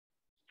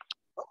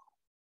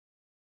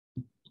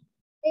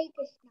Hare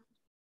Krishna.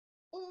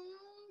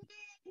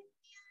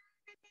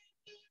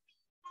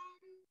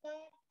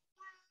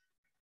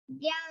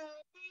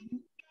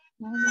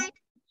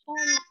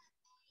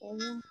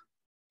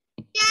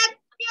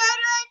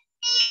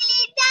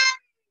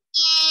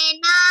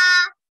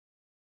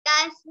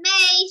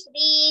 तस्मै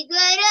श्री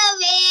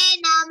गुरवे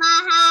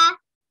नमः.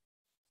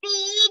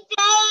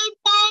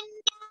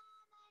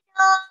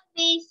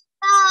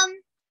 श्रीचैतन्यमनोभीष्टं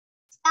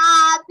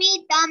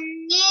स्थापितं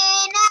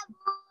येन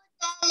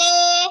भूतले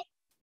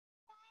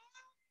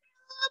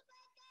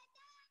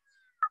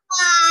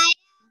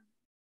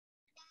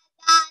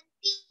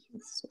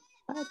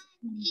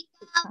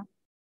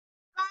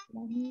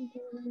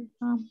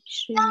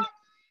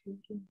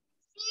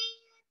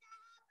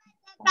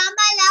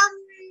कमलं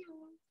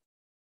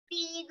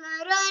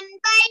श्रीगुरुन्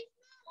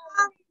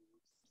वैष्णवं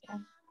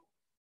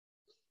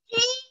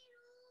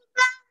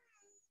श्रीरूपं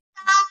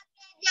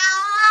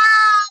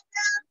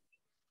साग्रजातं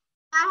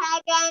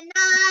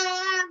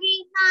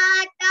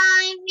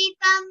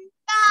सहगणाभिघातान्वितं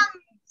तं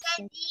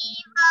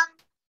सजीवं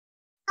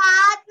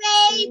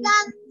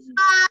साद्वैतं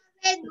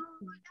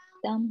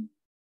स्वावधूतं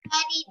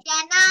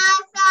हरिजनासाहितं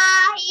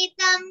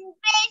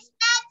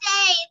कृष्ण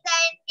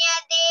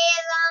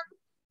चैतन्यदेवं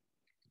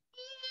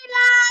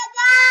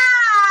श्रीराधा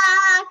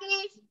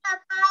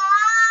कृष्णपादान्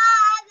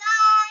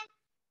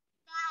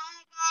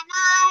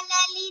सहगना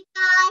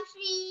ललिता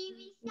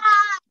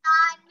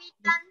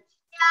श्रीविशाखान्वितं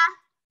च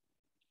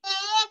हे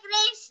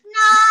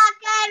कृष्णा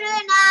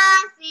करुणा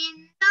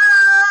सिन्धो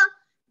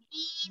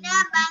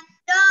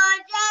दीनबन्धो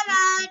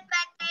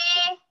जगत्पते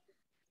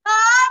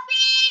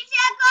गोपीश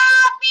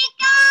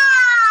गोपिका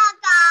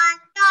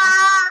कान्ता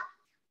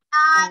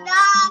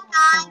राधा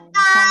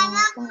कान्ता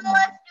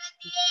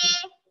नमोस्तुते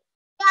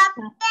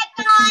सप्त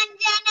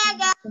काञ्चन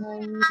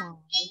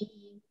गौराङ्गी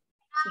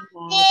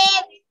राधे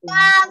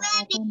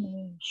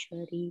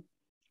वृन्दावनेश्वरी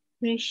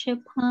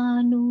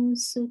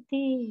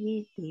वृषभानुसुते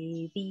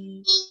देवी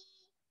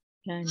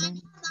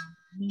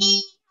प्रणमामि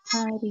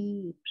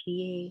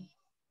हरिप्रिये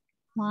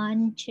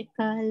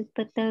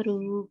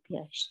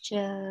वाञ्छकल्पतरुभ्यश्च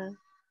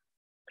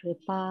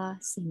कृपा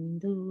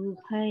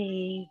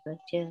सिन्धुभैव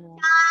च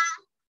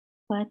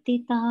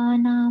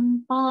पतितानां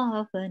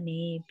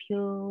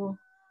पावनेभ्यो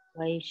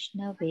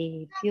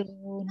वैष्णवेभ्यो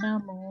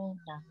नमो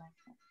नमः.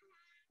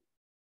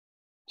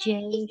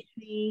 जय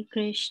श्री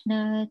कृष्ण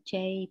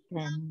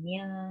चैतन्य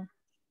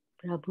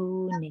प्रभु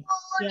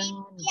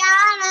नित्यानन्द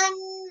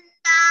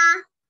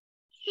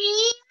श्री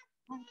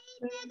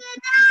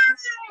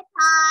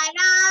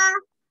जगदाधारा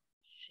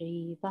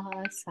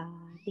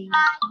श्रीवासादि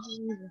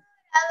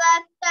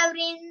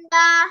भक्तवृन्द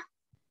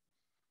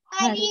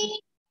हरे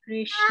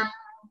कृष्ण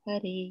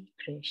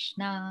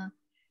कृष्ण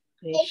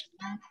कृष्ण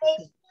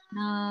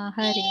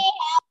हरे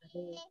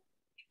हरे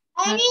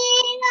हरे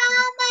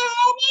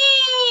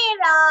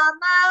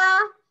राम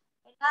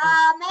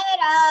राम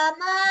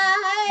राम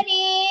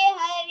हरे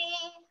हरे.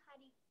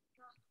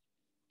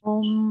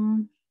 ओम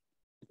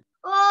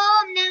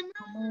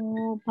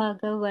नमो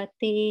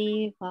भगवते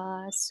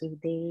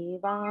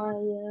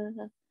वासुदेवाय.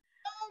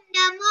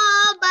 नमो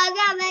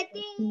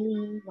भगवते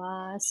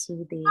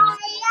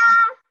वासुदेवाय.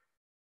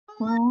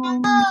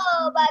 नमो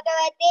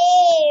भगवते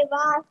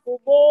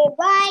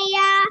वासुदेवाय.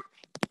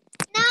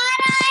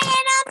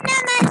 नारायणं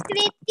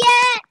नमस्कृत्य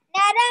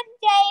नरं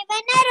चैव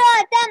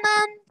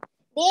नरोत्तमं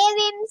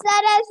देवीं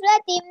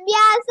सरस्वतीं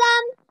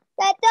व्यासं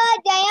ततो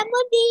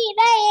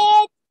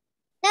जयमुदीरयेत्.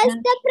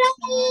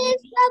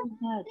 नस्तप्रायेषु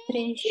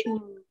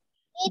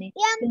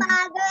नित्यं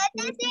भागवत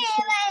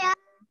सेवया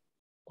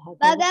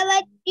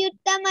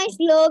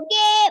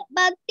भगवत्युत्तमश्लोके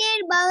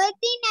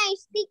भक्तिर्भवति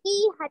नैष्टिकी.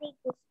 हरे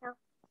कृष्ण.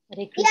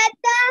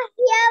 यथा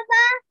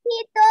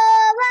ह्यवहितो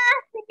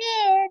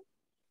वासुदेव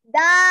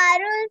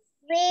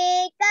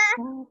दारुस्वेक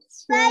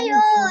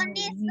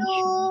स्वयोनिषु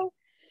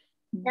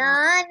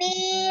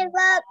नानेव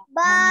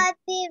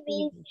भाति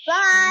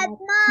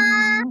विश्वात्मा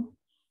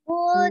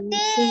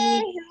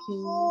भूतेषु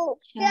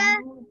च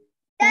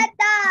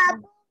तथा.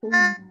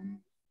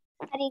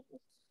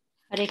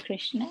 Hare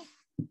Krishna.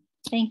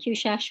 Thank you,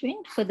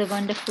 Shashwin, for the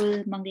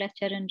wonderful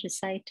Mangalacharan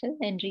recital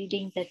and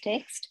reading the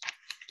text.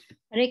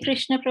 Hare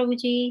Krishna,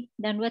 Prabhuji.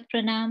 Danvat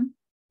Pranam.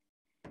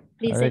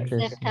 Please Hare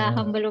accept Krishna. our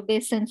humble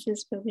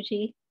obeisances,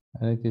 Prabhuji.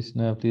 Hare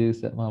Krishna. Please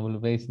accept my humble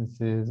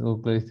obeisances. All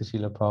glories to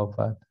Srila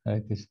Prabhupada.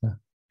 Hare Krishna.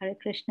 Hare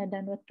Krishna.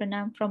 Danvat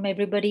Pranam from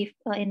everybody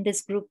in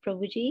this group,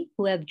 Prabhuji,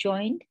 who have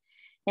joined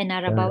and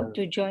are about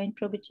to join,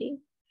 Prabhuji.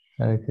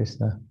 Hare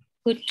Krishna.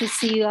 Good to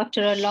see you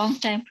after a long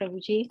time,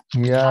 Prabhuji.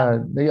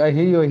 Yeah, I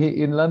hear you're here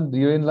in London.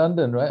 You're in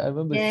London, right? I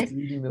remember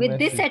reading the with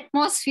message. this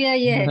atmosphere,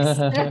 yes.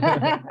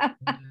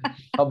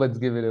 Cupboards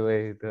give it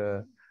away.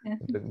 The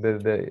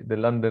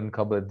London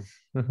cupboards.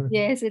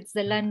 Yes, it's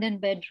the London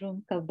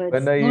bedroom cupboards.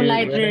 When are you,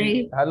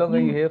 library. How long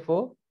are you here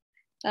for?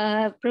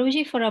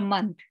 Prabhuji, for a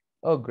month.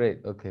 Oh,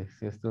 great. Okay, so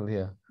you're still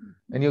here.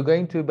 And you're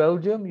going to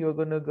Belgium? You're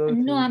going to go to...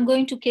 No, I'm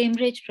going to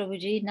Cambridge,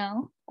 Prabhuji,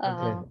 now,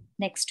 okay.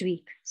 next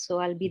week. So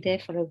I'll be there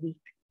for a week.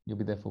 You'll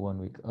be there for 1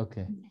 week.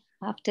 Okay.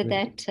 After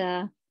that,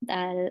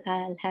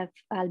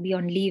 I'll be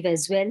on leave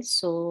as well.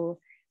 So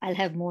I'll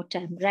have more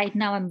time. Right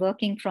now I'm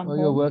working from Oh, home.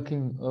 you're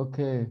working.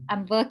 Okay.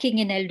 I'm working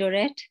in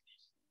Eldoret.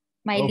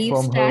 My Oh, leave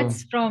from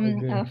starts home. from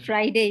Okay.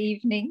 Friday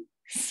evening.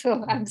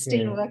 So I'm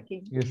still Okay.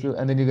 working. Yes,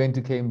 and then you're going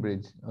to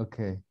Cambridge.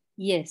 Okay.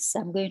 Yes,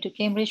 I'm going to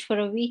Cambridge for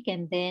a week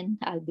and then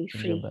I'll be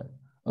And you're free back.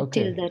 till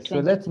Okay. the So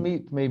let's 20th.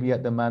 meet maybe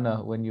at the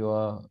manor when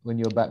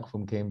you're back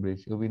from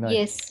Cambridge. It'll be nice.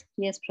 Yes,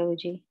 yes,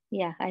 Prabhuji.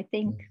 Yeah, I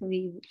think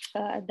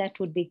that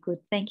would be good.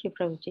 Thank you,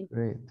 Prabhuji.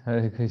 Great.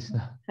 Hare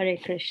Krishna. Hare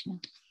Krishna.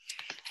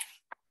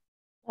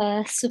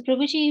 So,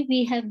 Prabhuji,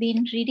 we have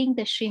been reading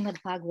the Srimad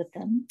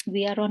Bhagavatam.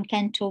 We are on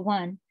Canto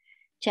 1,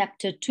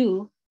 Chapter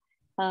 2.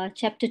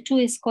 Chapter 2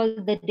 is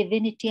called The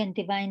Divinity and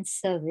Divine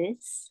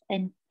Service.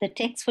 And the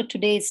text for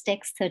today is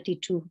text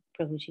 32,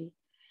 Prabhuji.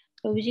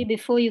 Prabhuji,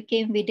 before you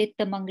came, we did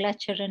the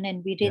Manglacharan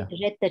and we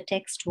read the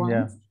text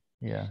once.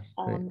 Yeah.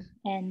 Great.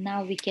 And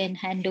now we can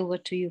hand over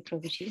to you,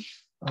 Prabhuji.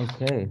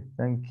 Okay.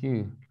 Thank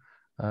you.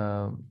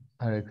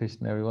 Hare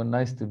Krishna, everyone.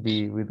 Nice to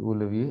be with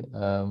all of you.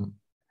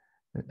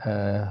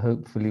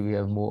 Hopefully we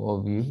have more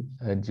of you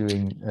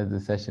during as the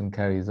session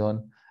carries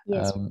on.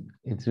 Yes.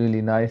 It's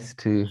really nice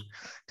to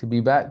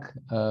be back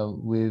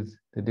with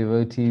the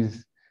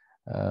devotees,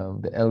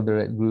 the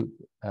Eldoret group.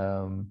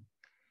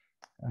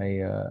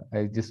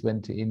 I just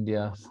went to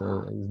India, so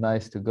it was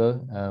nice to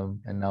go,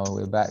 and now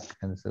we're back,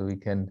 and so we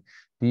can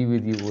be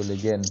with you all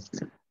again.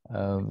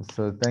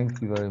 So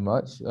thank you very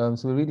much. So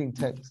we're reading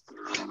text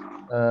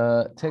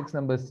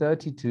number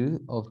 32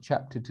 of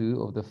chapter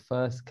 2 of the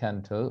first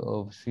canto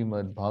of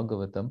Srimad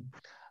Bhagavatam.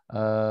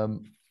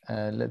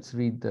 And let's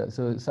read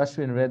so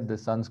Sashwin read the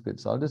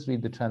Sanskrit, so I'll just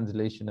read the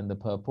translation and the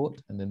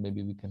purport, and then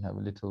maybe we can have a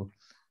little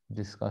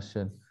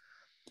discussion.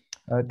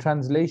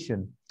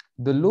 Translation: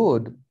 The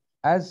Lord,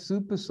 as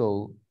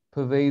Supersoul,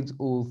 pervades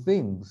all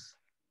things,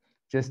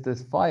 just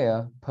as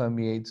fire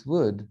permeates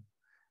wood,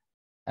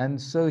 and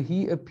so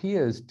he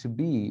appears to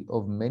be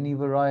of many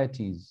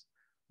varieties,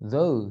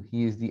 though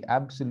he is the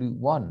absolute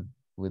one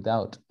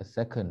without a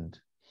second.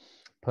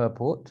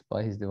 Purport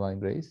by His Divine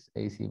Grace,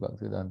 A.C.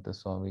 Bhaktivedanta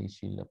Swami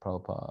Srila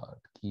Prabhupada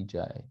Ki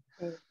Jai.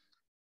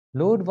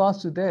 Lord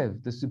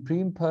Vasudev, the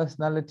Supreme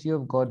Personality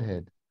of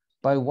Godhead,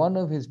 by one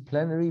of his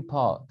plenary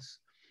parts,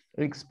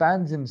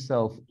 expands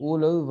himself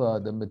all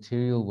over the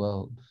material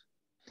world,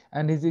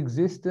 and his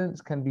existence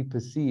can be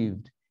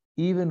perceived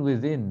even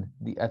within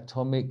the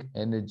atomic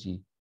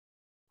energy.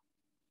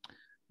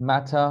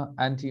 Matter,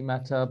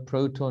 antimatter,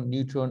 proton,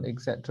 neutron,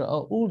 etc.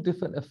 are all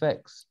different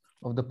effects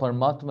of the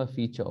Paramatma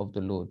feature of the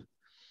Lord.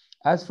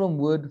 As from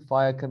wood,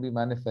 fire can be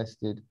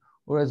manifested,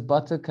 or as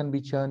butter can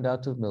be churned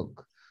out of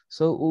milk,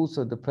 so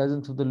also the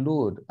presence of the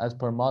Lord as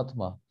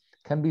Paramatma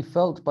can be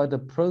felt by the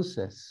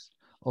process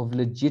of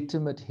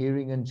legitimate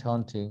hearing and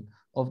chanting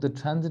of the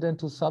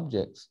transcendental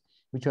subjects,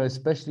 which are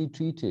especially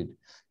treated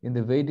in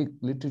the Vedic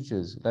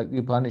literatures like the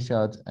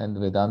Upanishads and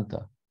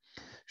Vedanta.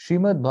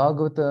 Srimad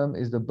Bhagavatam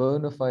is the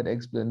bona fide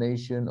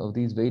explanation of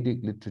these Vedic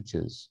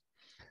literatures.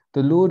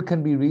 The Lord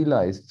can be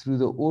realized through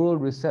the oral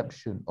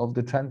reception of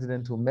the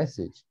transcendental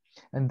message,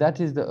 and that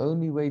is the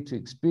only way to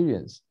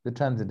experience the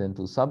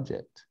transcendental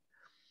subject.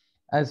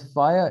 As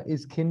fire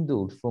is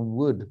kindled from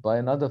wood by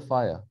another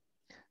fire,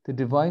 the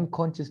divine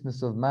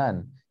consciousness of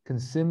man can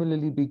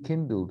similarly be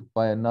kindled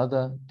by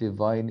another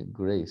divine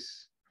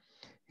grace.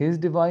 His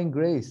divine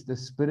grace, the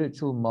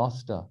spiritual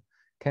master,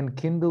 can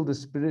kindle the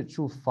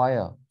spiritual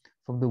fire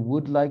from the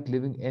wood-like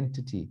living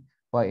entity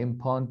by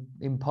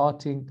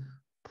imparting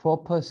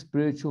proper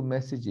spiritual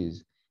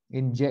messages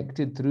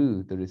injected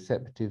through the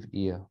receptive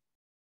ear.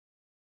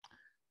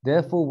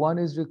 Therefore, one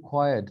is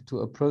required to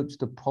approach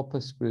the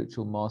proper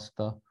spiritual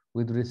master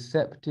with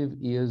receptive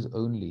ears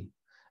only,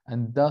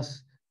 and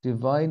thus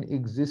divine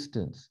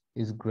existence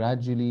is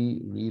gradually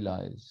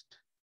realized.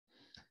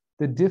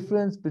 The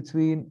difference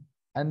between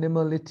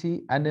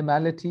animality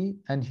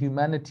and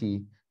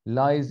humanity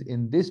lies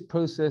in this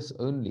process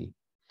only.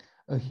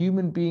 A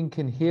human being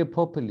can hear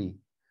properly,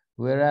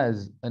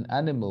 whereas an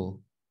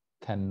animal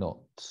cannot.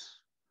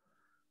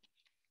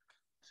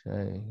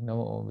 Jai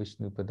Namo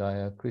Vishnu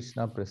Padaya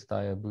Krishna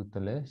Prastaya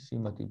Bhutale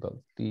Srimati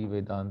Bhakti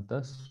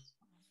Vedanta.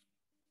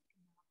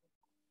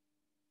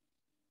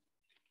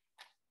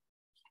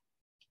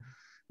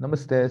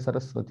 Namaste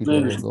Saraswati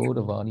Deve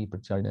Gauravani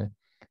Pracharne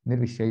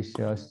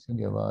Nirvishesha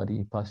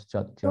Singhavari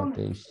Paschatya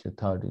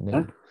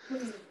Shatharine.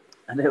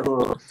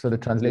 So the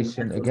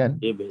translation again.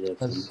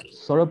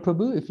 Saurabh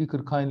Prabhu, if you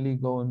could kindly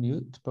go on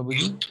mute,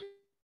 Prabhuji.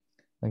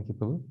 Thank you,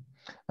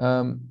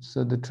 Prabhu.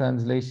 So the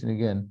translation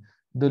again.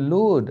 The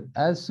Lord,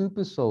 as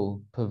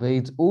Supersoul,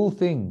 pervades all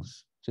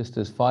things, just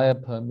as fire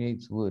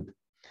permeates wood.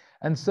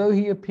 And so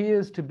he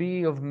appears to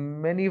be of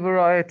many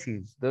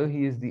varieties, though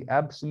he is the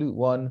absolute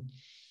one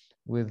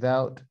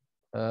without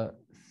a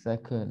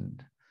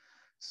second.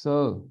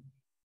 So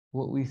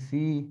what we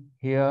see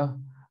here,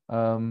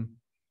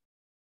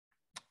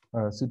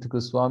 Sutta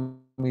Goswami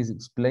is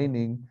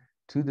explaining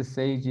to the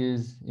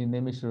sages in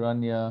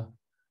Naimisharanya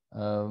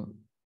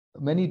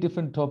many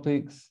different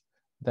topics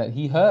that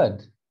he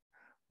heard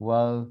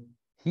while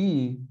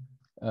he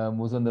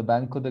was on the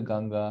bank of the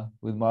Ganga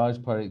with Maharaj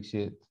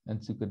Parikshit and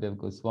Sukadev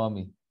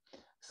Goswami.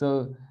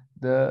 So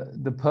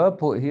the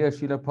purport here,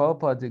 Srila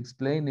Prabhupada is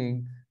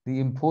explaining the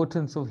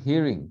importance of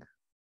hearing.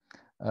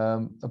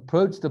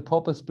 Approach the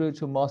proper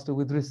spiritual master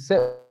with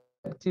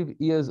receptive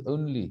ears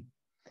only,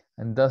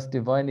 and thus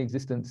divine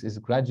existence is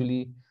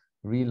gradually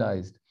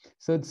realized.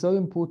 So it's so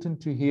important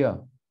to hear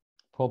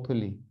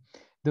properly.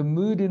 The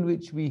mood in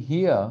which we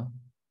hear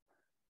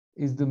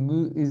is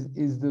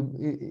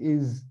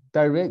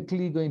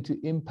directly going to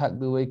impact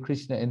the way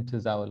Krishna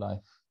enters our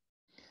life.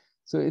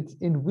 So it's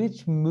in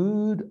which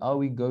mood are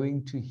we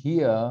going to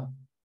hear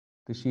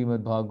the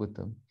Srimad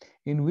Bhagavatam?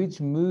 In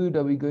which mood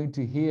are we going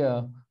to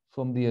hear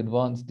from the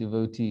advanced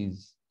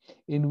devotees?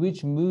 In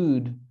which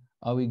mood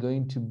are we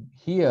going to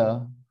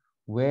hear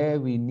where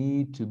we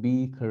need to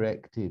be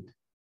corrected?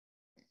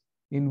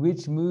 In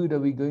which mood are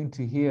we going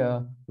to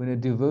hear when a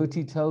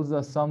devotee tells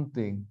us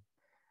something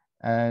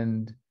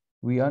and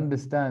we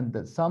understand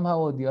that somehow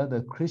or the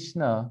other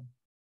Krishna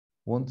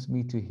wants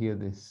me to hear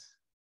this?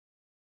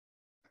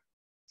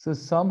 So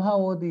somehow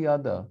or the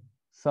other,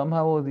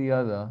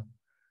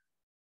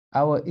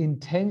 our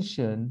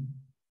intention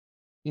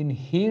in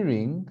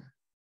hearing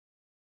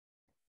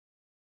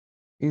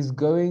is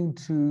going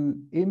to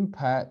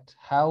impact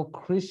how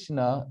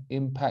Krishna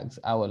impacts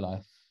our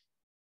life.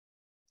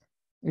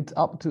 It's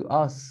up to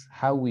us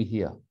how we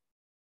hear.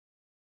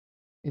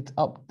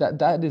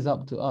 That is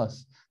up to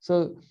us.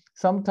 So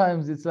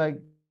sometimes it's like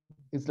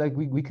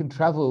we can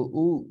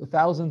travel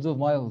thousands of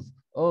miles.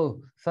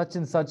 Oh, such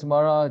and such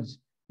Maharaj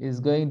is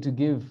going to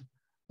give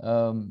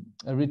a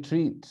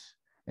retreat,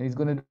 and he's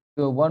going to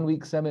do a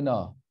 1-week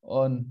seminar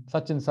on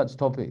such and such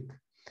topic.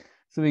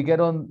 So we get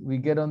on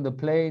the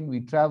plane, we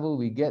travel,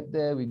 we get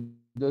there, we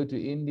go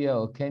to India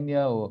or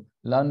Kenya or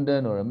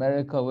London or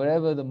America,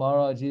 wherever the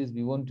Maharaj is,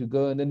 we want to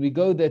go, and then we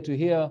go there to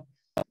hear,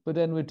 but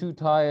then we're too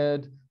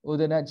tired, or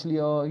then actually,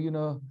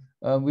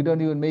 we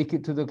don't even make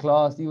it to the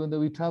class, even though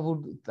we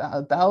traveled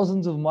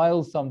thousands of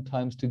miles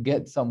sometimes to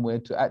get somewhere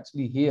to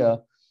actually hear,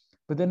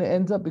 but then it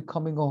ends up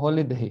becoming a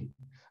holiday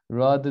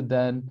rather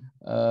than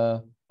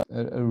a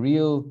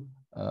real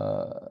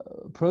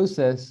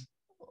process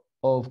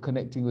of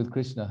connecting with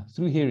Krishna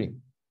through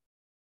hearing.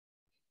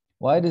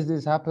 Why does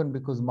this happen?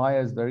 Because Maya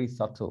is very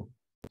subtle.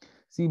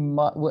 See,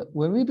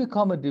 when we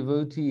become a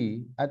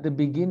devotee, at the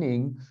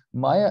beginning,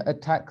 Maya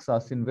attacks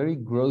us in very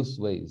gross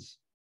ways.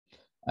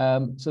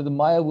 So the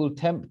Maya will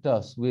tempt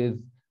us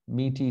with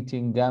meat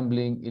eating,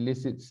 gambling,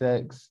 illicit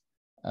sex,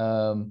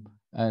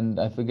 and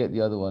I forget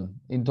the other one,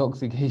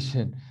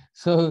 intoxication.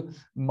 So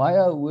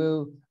Maya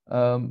will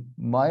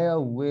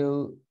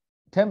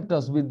tempt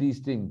us with these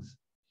things.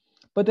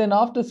 But then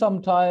after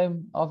some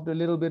time, after a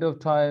little bit of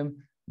time,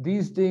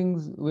 these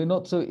things we're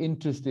not so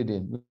interested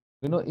in.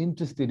 We're not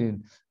interested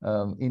in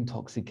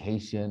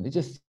intoxication. It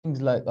just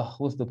seems like, oh,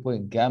 what's the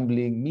point?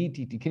 Gambling, meat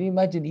eating. Can you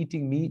imagine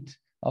eating meat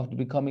after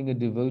becoming a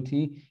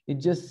devotee? It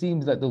just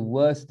seems like the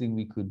worst thing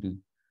we could do.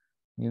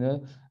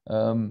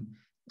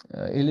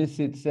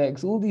 Illicit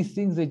sex, all these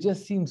things, they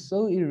just seem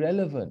so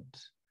irrelevant.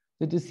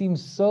 They just seem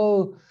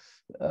so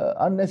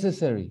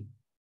unnecessary.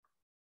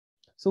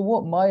 So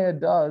what Maya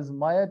does,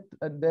 Maya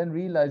then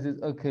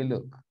realizes, okay,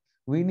 look,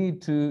 we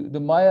need to,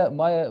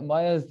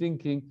 Maya is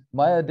thinking,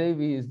 Maya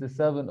Devi is the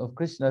servant of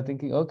Krishna,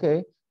 thinking,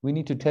 okay, we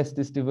need to test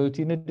this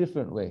devotee in a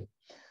different way.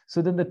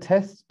 So then the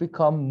tests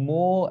become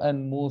more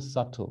and more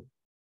subtle.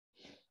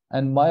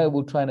 And Maya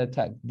will try and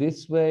attack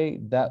this way,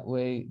 that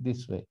way,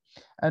 this way.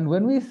 And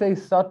when we say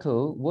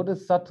subtle, what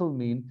does subtle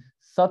mean?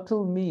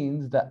 Subtle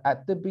means that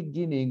at the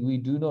beginning, we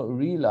do not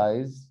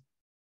realize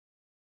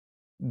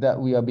that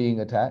we are being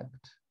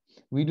attacked.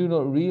 We do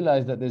not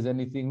realize that there's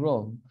anything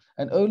wrong.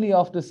 And only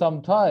after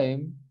some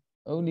time,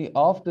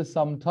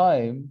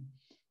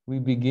 we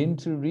begin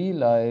to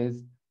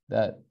realize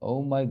that,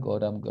 oh my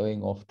God, I'm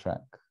going off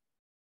track.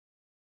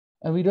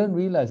 And we don't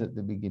realize at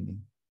the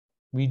beginning.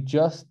 We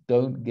just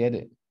don't get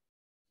it.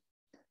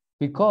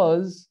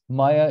 Because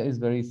Maya is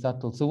very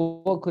subtle.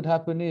 So what could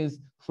happen is,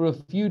 for a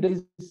few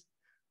days,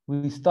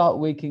 we start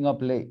waking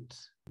up late.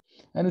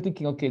 And we're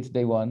thinking, okay, it's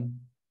day 1,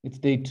 it's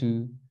day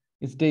 2,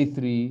 it's day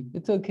 3,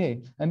 it's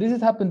okay. And this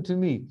has happened to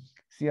me.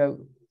 See,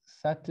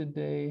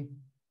 Saturday,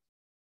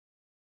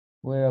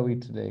 where are we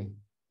today?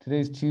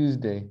 Today's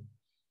Tuesday.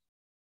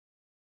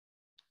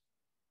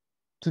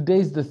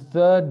 Today's the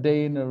 3rd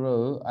day in a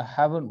row I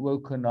haven't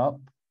woken up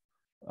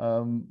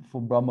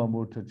for Brahma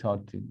Murta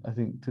chanting. I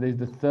think today's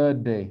the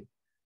 3rd day.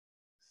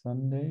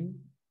 Sunday,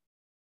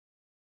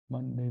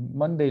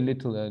 Monday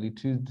little early,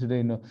 Tuesday,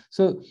 today no.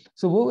 So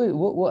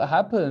what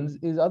happens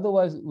is,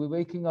 otherwise we're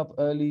waking up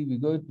early, we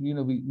go,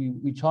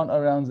 we chant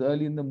our rounds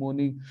early in the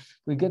morning.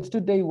 We get to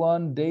day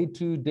 1, day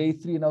 2, day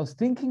 3, and I was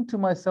thinking to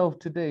myself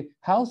today,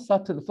 how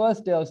subtle. The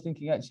first day I was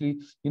thinking, actually,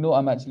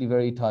 I'm actually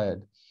very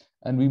tired.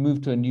 And we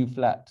moved to a new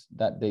flat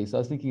that day. So I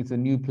was thinking, it's a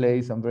new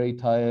place, I'm very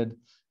tired.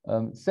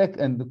 And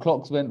the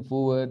clocks went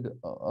forward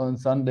on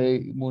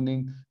Sunday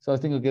morning. So I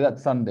was thinking, okay,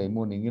 that's Sunday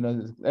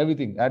morning,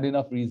 everything, I had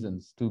enough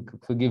reasons to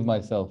forgive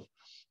myself.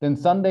 Then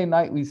Sunday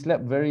night, we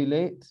slept very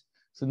late.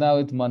 So now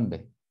it's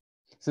Monday.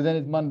 So then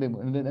it's Monday,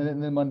 and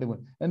then Monday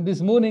morning. And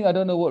this morning, I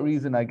don't know what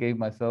reason I gave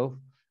myself.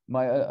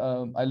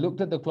 I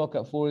looked at the clock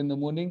at 4 in the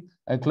morning.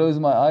 I closed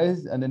my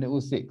eyes, and then it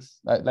was 6.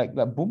 Like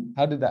that. Boom!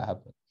 How did that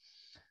happen?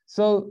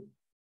 So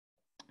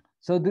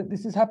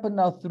this has happened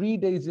now 3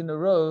 days in a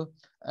row,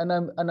 and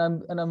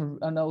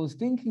I was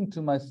thinking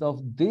to myself,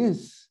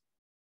 this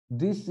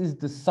is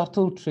the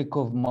subtle trick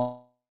of my.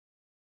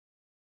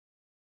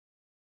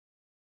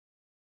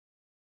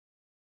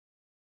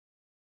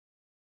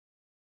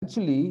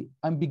 Actually,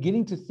 I'm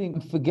beginning to think,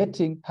 I'm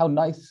forgetting how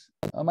nice.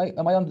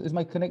 Is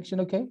my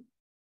connection okay?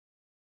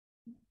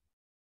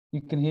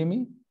 You can hear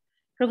me?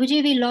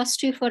 Prabhuji, we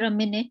lost you for a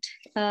minute.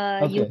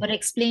 Okay. You were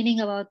explaining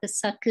about the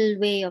subtle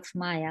way of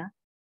Maya,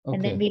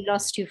 and then we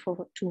lost you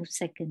for 2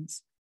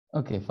 seconds.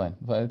 Okay, fine.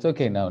 It's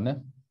okay now,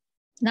 no?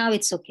 Now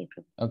it's okay,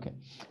 Prabhuji. Okay.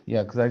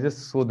 Yeah, because I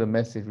just saw the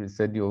message which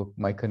said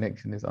my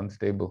connection is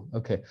unstable.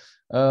 Okay.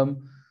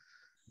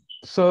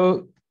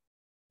 So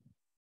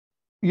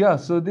yeah,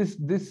 so this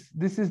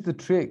is the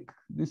trick.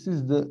 This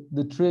is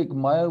the trick.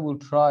 Maya will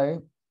try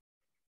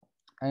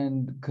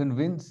and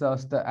convince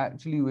us that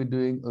actually we're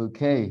doing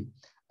okay.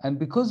 And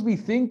because we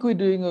think we're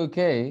doing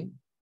okay,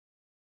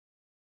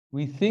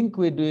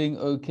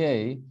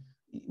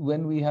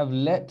 when we have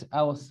let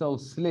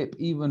ourselves slip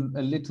even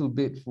a little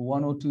bit for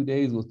 1 or 2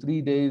 days or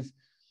 3 days,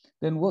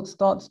 then what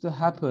starts to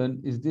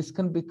happen is this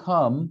can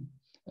become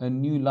a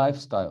new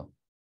lifestyle.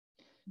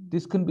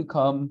 This can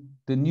become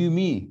the new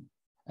me.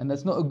 And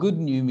that's not a good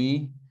new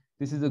me.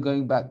 This is a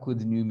going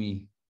backwards new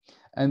me.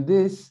 And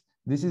this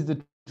is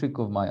the trick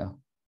of Maya.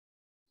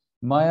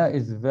 Maya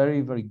is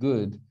very, very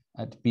good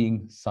at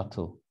being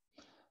subtle.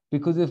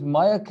 Because if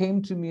Maya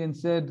came to me and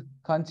said,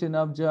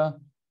 Kanchanajba,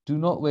 do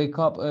not wake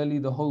up early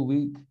the whole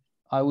week,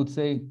 I would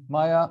say,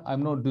 Maya,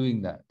 I'm not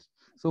doing that.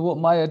 So what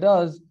Maya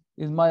does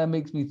is Maya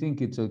makes me think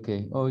it's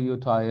okay. Oh, you're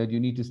tired, you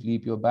need to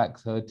sleep, your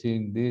back's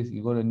hurting, this,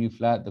 you got a new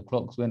flat, the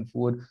clocks went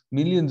forward,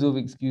 millions of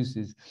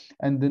excuses.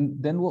 And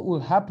then what will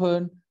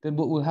happen?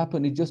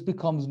 It just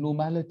becomes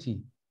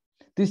normality.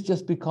 This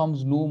just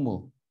becomes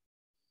normal.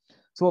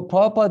 So what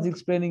Prabhupada's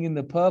explaining in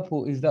the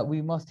purple is that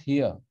we must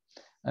hear.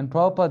 And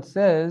Prabhupada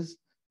says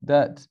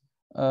that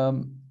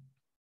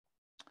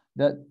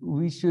that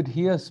we should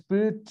hear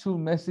spiritual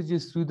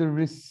messages through the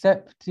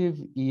receptive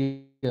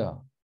ear.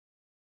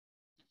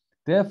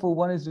 Therefore,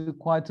 one is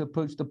required to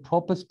approach the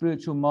proper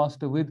spiritual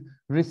master with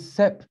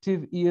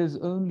receptive ears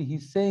only.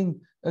 He's saying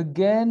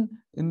again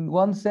in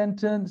one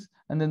sentence,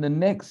 and then the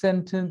next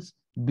sentence,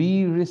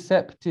 be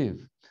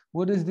receptive.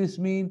 What does this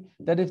mean?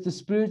 That if the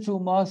spiritual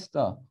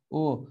master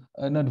or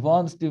an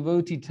advanced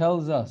devotee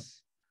tells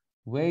us,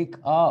 wake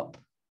up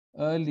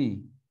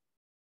early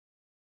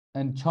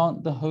and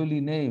chant the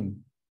holy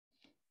name,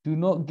 do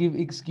not give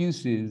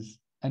excuses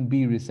and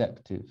be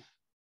receptive.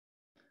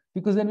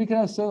 Because then we can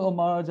have, so, oh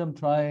Maharaj, I'm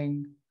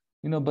trying,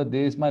 but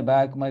this, my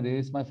back, my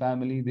this, my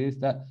family, this,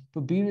 that.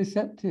 But be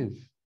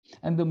receptive.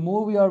 And the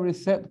more we are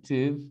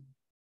receptive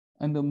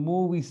and the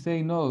more we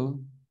say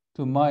no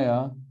to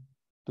Maya,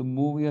 the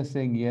more we are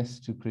saying yes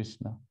to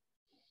Krishna.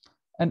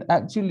 And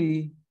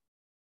actually,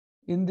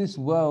 in this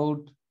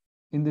world,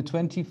 in the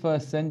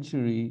 21st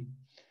century,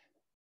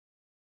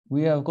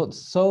 we have got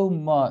so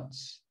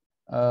much,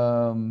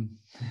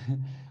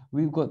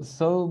 we've got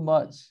so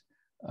much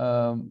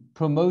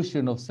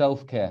promotion of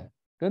self-care.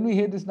 Don't we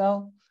hear this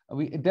now?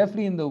 We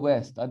definitely in the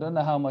West. I don't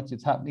know how much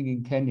it's happening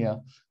in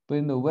Kenya, but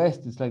in the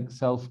West, it's like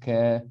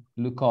self-care,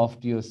 look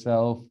after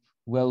yourself,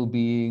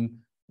 well-being,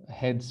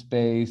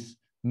 headspace,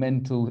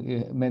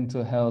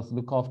 mental health,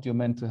 look after your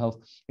mental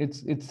health.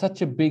 It's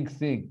such a big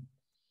thing.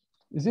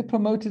 Is it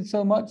promoted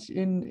so much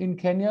in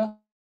Kenya,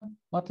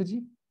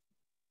 Mataji?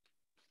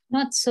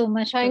 Not so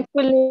much.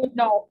 Thankfully,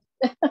 no.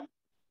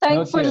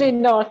 Thankfully,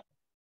 not.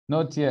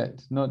 Not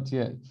yet.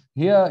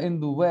 Here in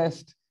the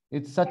West,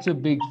 it's such a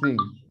big thing.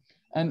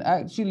 And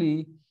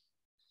actually,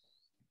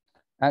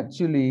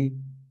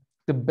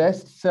 the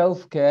best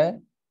self-care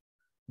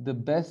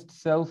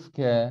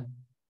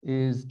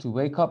is to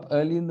wake up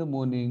early in the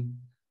morning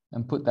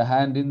and put the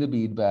hand in the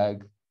bead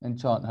bag and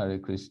chant Hare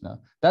Krishna.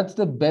 That's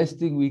the best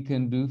thing we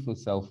can do for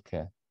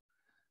self-care.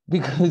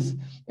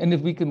 And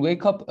if we can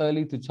wake up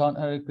early to chant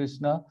Hare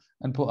Krishna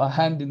and put our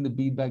hand in the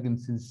bead bag and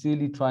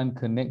sincerely try and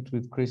connect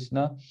with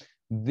Krishna,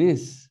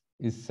 this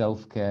is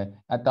self-care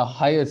at the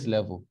highest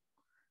level.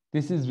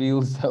 This is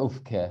real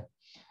self-care.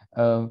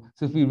 So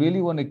if we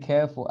really want to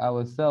care for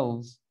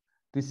ourselves,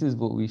 this is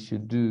what we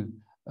should do.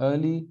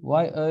 Early,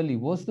 why early?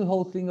 What's the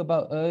whole thing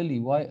about early?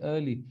 Why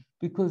early?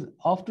 Because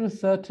after a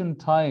certain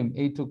time,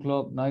 8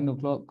 o'clock, 9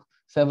 o'clock,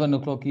 7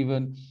 o'clock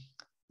even,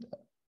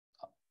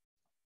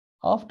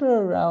 after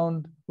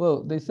around,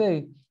 well, they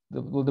say,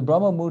 the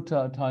Brahma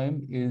Muhurta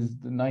time is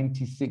the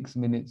 96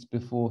 minutes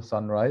before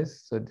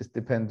sunrise. So it just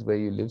depends where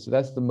you live. So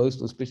that's the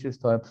most auspicious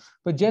time.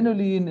 But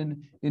generally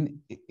in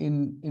an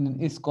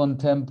ISKCON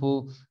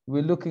temple,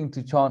 we're looking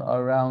to chant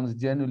our rounds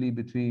generally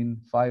between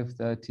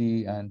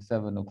 5:30 and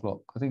 7 o'clock.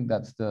 I think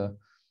that's the,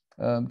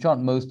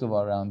 chant most of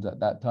our rounds at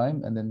that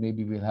time. And then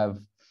maybe we'd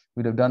have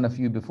done a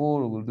few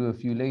before or we'll do a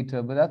few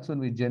later. But that's when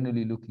we're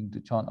generally looking to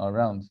chant our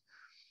rounds.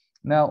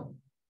 Now,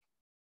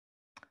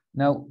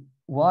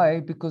 Why?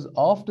 Because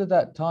after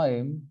that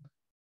time,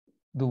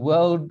 the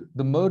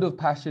mode of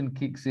passion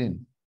kicks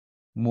in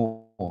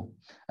more.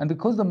 And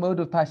because the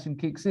mode of passion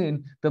kicks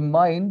in, the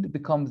mind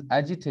becomes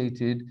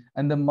agitated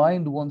and the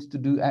mind wants to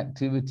do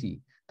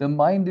activity. The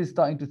mind is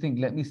starting to think,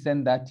 let me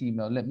send that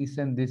email, let me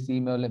send this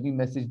email, let me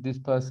message this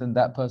person,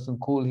 that person,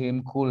 call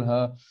him, call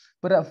her.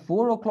 But at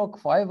 4 o'clock,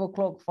 5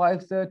 o'clock,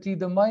 5:30,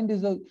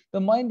 the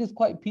mind is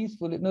quite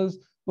peaceful. It knows,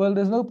 well,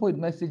 there's no point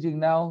messaging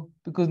now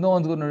because no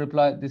one's going to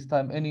reply at this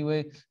time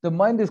anyway. The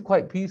mind is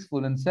quite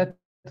peaceful and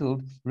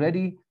settled,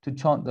 ready to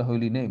chant the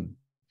holy name.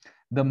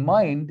 The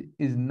mind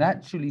is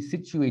naturally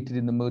situated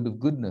in the mode of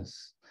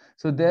goodness.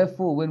 So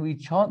therefore, when we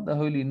chant the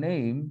holy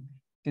name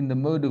in the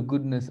mode of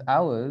goodness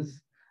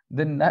hours,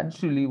 then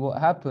naturally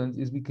what happens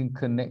is we can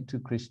connect to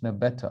Krishna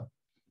better.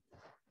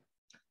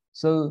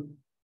 So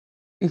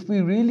if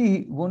we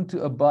really want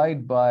to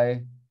abide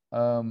by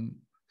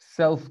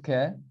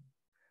self-care,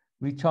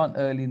 we chant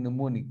early in the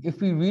morning.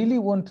 If we really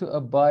want to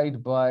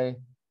abide by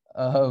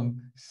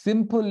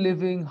simple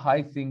living,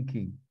 high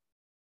thinking,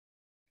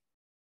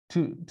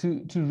 to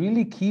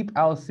really keep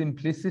our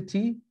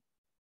simplicity,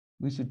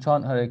 we should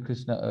chant Hare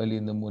Krishna early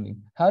in the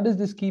morning. How does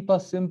this keep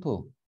us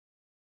simple?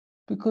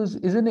 Because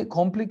isn't it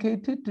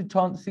complicated to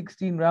chant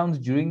 16 rounds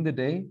during the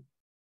day?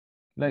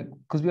 Like,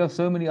 because we have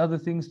so many other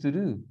things to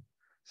do.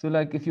 So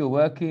like if you're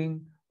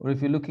working or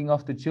if you're looking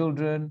after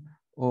children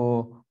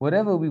or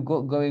whatever we've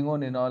got going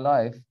on in our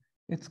life,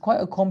 it's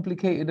quite a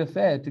complicated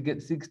affair to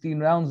get 16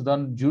 rounds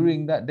done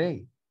during that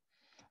day.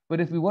 But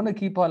if we want to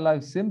keep our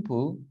lives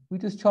simple, we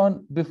just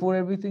chant before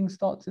everything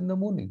starts in the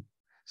morning.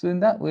 So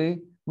in that way,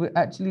 we're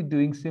actually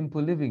doing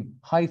simple living,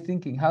 high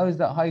thinking. How is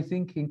that high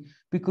thinking?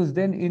 Because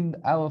then in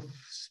our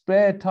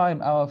spare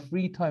time, our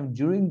free time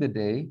during the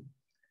day,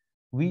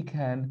 we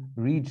can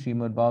read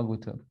Srimad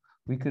Bhagavatam.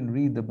 We can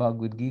read the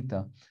Bhagavad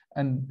Gita.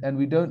 And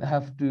we don't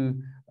have to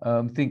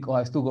think, oh,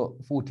 I've still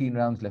got 14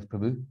 rounds left,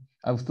 Prabhu.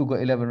 I've still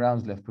got 11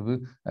 rounds left,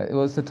 Prabhu.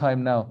 What's the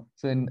time now?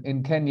 So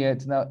in Kenya,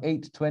 it's now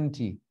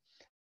 8:20.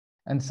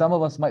 And some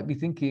of us might be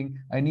thinking,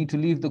 I need to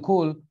leave the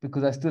call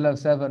because I still have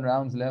 7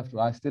 rounds left, or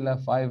I still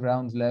have 5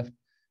 rounds left.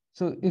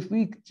 So if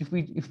we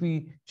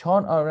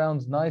chant our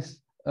rounds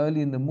nice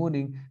early in the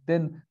morning,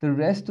 then the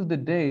rest of the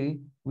day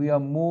we are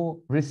more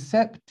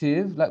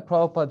receptive, like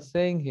Prabhupada's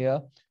saying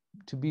here,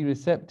 to be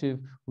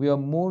receptive, we are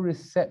more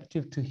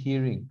receptive to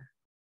hearing.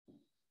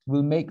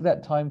 We'll make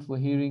that time for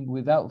hearing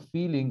without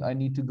feeling I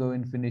need to go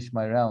and finish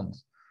my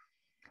rounds.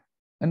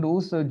 And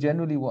also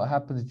generally what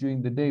happens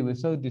during the day, we're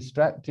so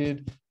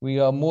distracted, we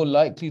are more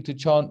likely to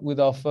chant with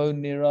our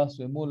phone near us,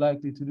 we're more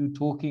likely to do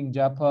talking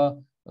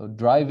japa, or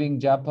driving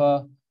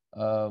japa,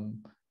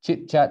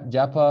 chit-chat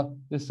japa.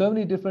 There's so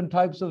many different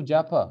types of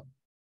japa.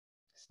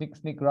 Snick,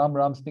 snick, ram,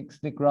 ram, snick,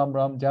 snick, ram,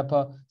 ram,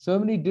 japa. So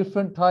many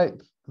different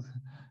types.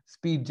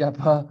 Speed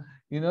japa,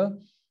 you know.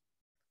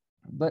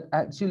 But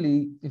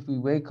actually, if we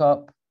wake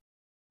up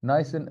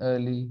nice and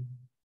early,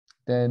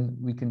 then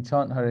we can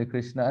chant Hare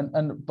Krishna.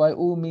 And by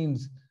all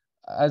means,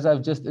 as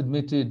I've just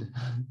admitted,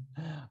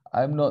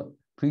 I'm not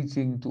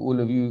preaching to all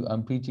of you,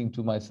 I'm preaching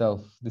to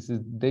myself. This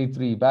is day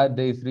 3, bad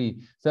day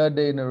 3, third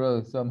day in a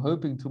row. So I'm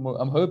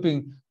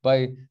hoping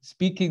by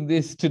speaking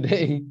this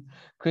today,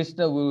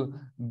 Krishna will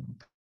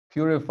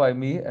purify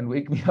me and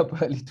wake me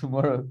up early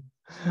tomorrow.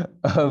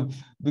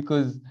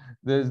 Because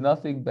there's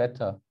nothing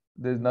better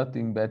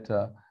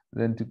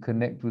than to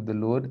connect with the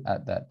Lord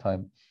at that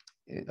time.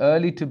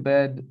 Early to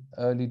bed,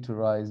 early to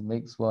rise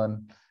makes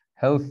one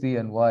healthy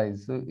and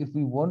wise. So if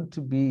we want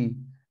to be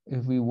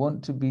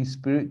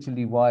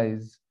spiritually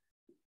wise,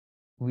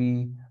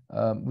 we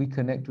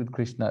connect with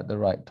Krishna at the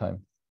right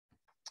time.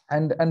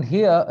 And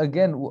here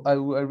again, I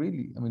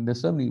mean,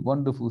 there's so many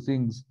wonderful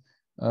things,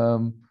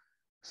 in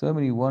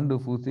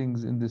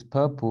this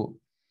purport.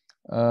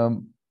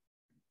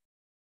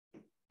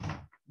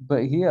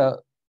 But here,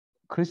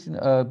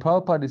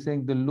 Prabhupada is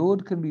saying the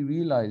Lord can be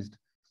realized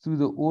through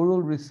the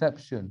oral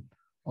reception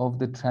of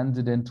the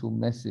transcendental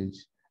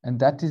message. And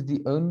that is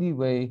the only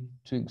way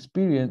to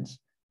experience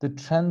the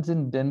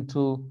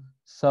transcendental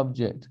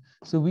subject.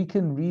 So we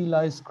can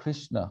realize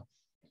Krishna.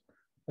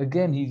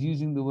 Again, he's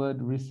using the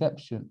word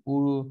reception,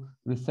 oral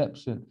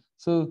reception.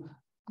 So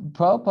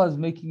Prabhupada is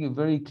making it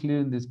very clear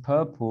in this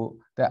purport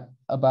that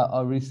about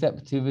our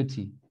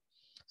receptivity.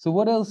 So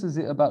what else is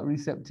it about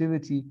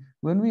receptivity?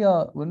 When we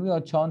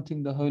are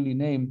chanting the holy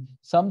name,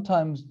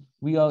 sometimes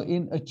we are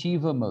in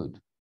achiever mode.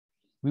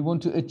 We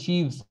want to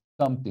achieve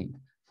something.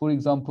 For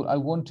example, I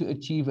want to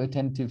achieve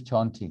attentive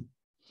chanting.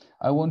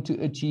 I want to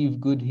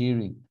achieve good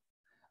hearing.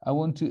 I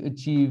want to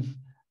achieve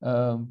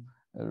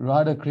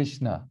Radha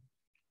Krishna.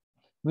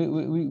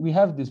 We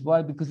have this.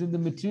 Why? Because in the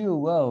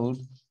material world,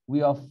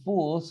 we are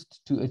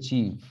forced to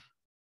achieve.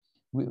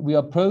 We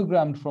are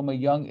programmed from a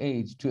young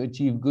age to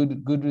achieve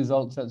good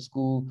results at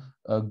school,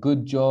 a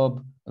good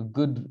job, a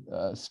good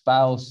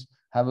spouse,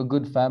 have a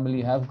good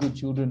family, have good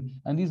children.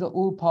 And these are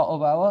all part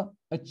of our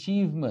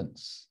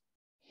achievements.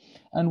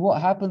 And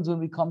what happens when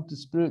we come to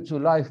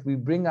spiritual life, we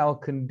bring our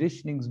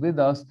conditionings with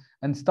us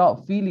and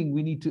start feeling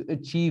we need to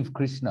achieve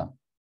Krishna.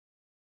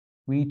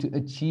 We need to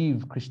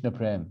achieve Krishna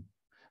Prem.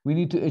 We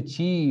need to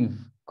achieve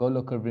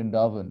Goloka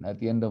Vrindavan at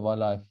the end of our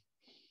life.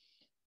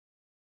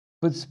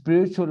 But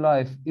spiritual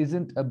life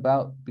isn't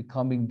about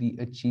becoming the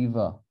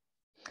achiever.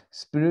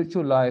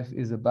 Spiritual life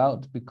is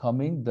about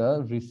becoming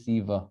the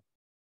receiver,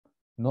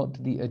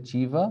 not the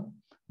achiever,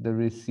 the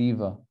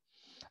receiver.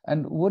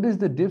 And what is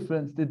the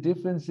difference? The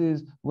difference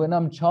is when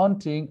I'm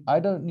chanting, I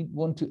don't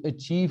want to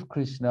achieve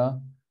Krishna,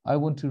 I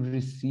want to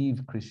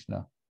receive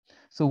Krishna.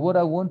 So what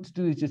I want to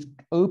do is just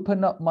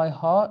open up my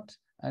heart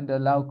and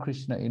allow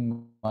Krishna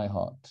in my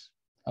heart.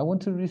 I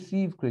want to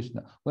receive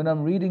Krishna. When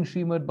I'm reading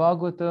Srimad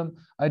Bhagavatam,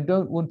 I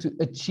don't want to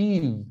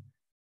achieve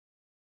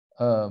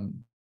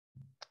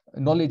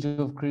knowledge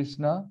of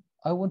Krishna.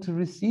 I want to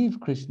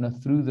receive Krishna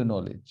through the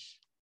knowledge.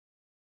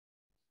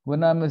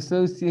 When I'm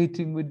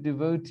associating with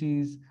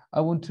devotees,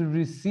 I want to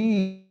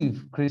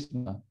receive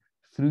Krishna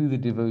through the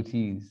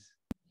devotees.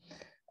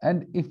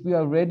 And if we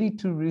are ready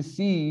to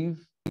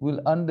receive,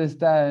 we'll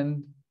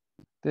understand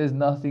there's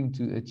nothing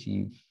to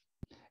achieve.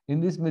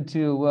 In this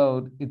material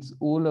world, it's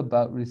all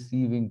about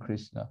receiving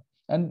Krishna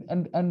and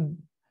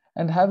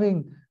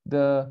having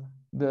the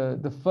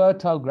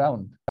fertile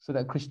ground so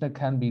that Krishna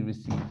can be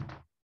received.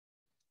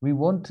 We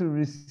want to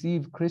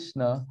receive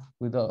Krishna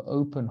with our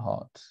open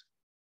heart,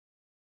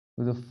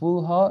 with a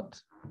full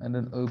heart and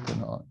an open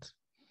heart.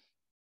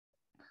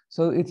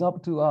 So it's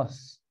up to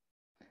us.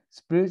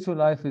 Spiritual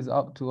life is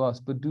up to us,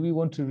 but do we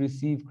want to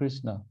receive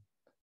Krishna?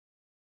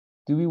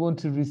 Do we want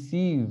to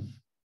receive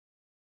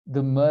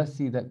the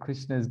mercy that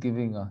Krishna is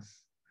giving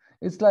us?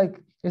 It's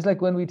like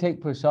when we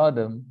take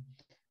prasadam,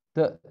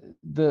 the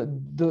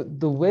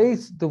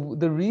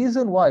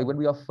reason why when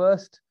we are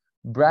first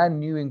brand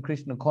new in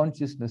Krishna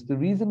consciousness, the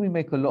reason we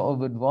make a lot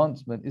of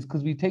advancement is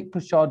because we take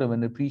prasadam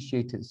and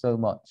appreciate it so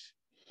much.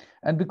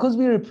 And because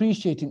we're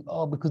appreciating,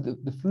 because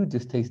the food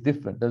just tastes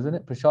different, doesn't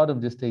it? Prasadam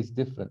just tastes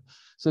different.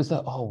 So it's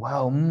like, oh,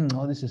 wow,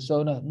 this is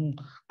so nice.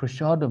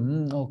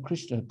 Prasadam, oh,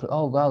 Krishna,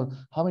 oh, wow,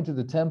 coming to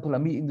the temple,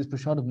 I'm eating this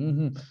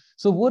prasadam.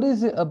 So what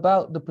is it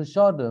about the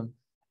prasadam?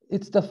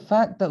 It's the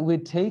fact that we're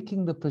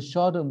taking the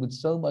prasadam with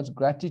so much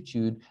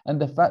gratitude and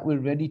the fact we're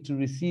ready to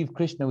receive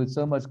Krishna with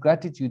so much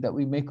gratitude that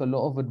we make a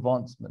lot of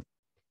advancement.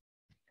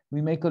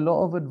 We make a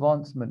lot of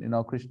advancement in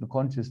our Krishna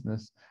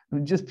consciousness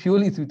just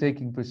purely through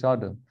taking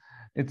prasadam.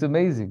 It's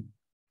amazing.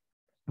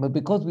 But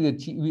because we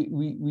receive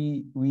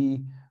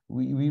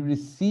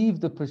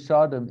the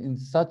prasadam in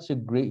such a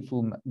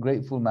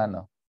grateful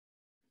manner.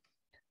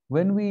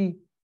 When we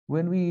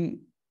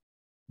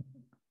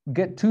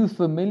get too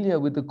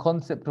familiar with the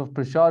concept of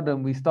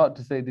prasadam, we start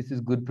to say this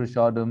is good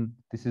prasadam,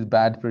 this is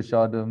bad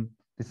prasadam,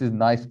 this is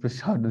nice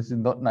prasadam, this is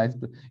not nice.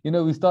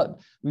 We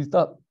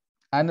start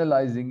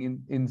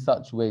analyzing in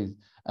such ways.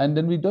 And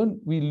then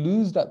we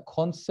lose that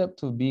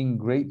concept of being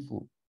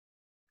grateful.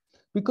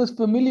 Because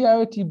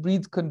familiarity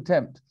breeds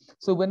contempt.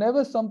 So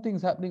whenever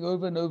something's happening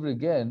over and over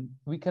again,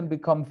 we can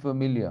become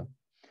familiar.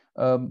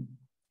 Many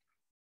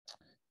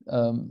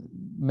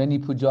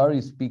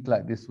pujaris speak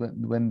like this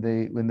when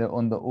they're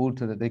on the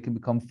altar, that they can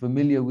become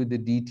familiar with the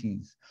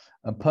deities.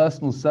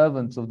 Personal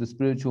servants of the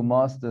spiritual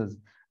masters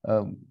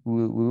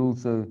will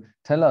also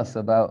tell us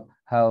about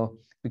how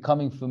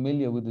becoming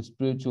familiar with the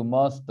spiritual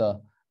master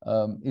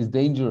is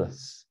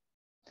dangerous.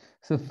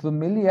 So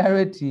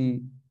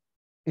familiarity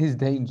is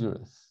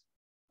dangerous.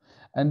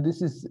 And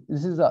this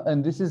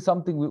is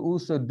something we're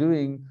also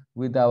doing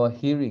with our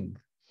hearing.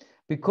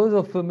 Because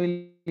of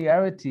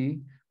familiarity,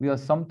 we are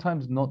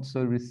sometimes not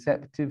so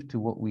receptive to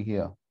what we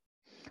hear.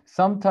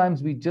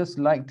 Sometimes we just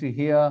like to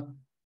hear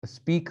a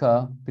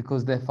speaker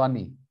because they're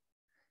funny.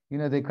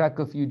 They crack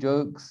a few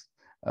jokes,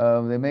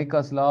 they make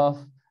us laugh,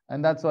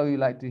 and that's why we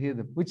like to hear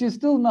them, which is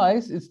still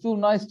nice. It's still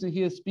nice to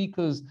hear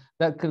speakers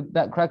that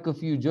crack a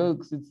few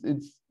jokes.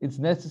 It's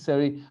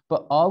necessary,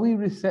 but are we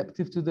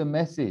receptive to the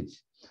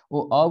message?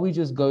 Or are we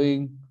just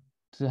going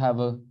to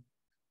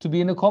be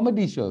in a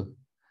comedy show?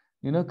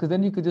 Because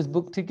then you could just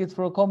book tickets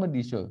for a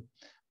comedy show.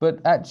 But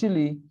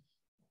actually,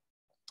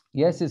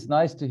 yes, it's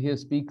nice to hear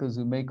speakers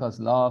who make us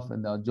laugh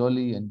and are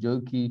jolly and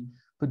jokey,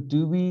 but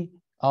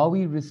are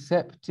we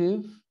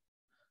receptive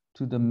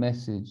to the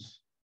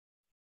message?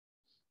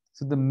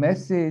 So the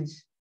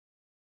message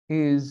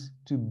is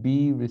to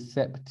be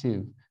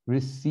receptive.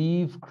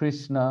 Receive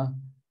Krishna,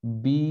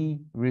 be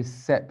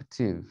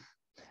receptive.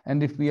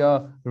 And if we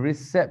are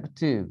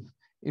receptive,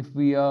 if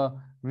we are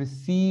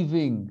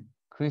receiving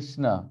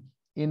Krishna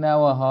in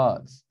our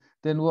hearts,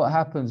 then what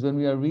happens when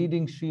we are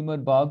reading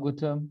Srimad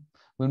Bhagavatam,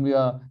 when we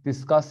are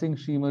discussing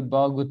Srimad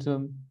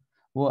Bhagavatam,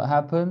 what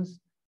happens?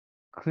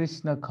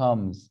 Krishna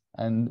comes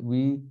and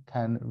we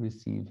can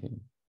receive him.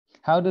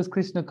 How does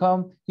Krishna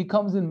come? He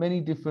comes in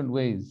many different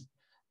ways.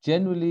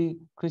 Generally,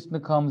 Krishna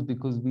comes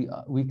because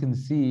we can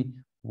see,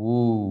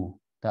 whoa,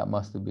 that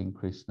must have been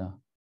Krishna.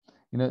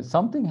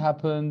 Something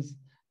happens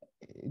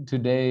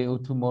today or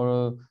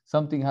tomorrow,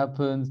 something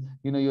happens,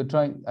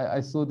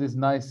 I saw this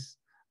nice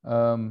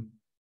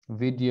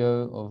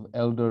video of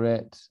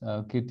Eldoret,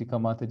 Kirtika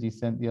Mataji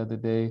sent the other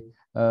day.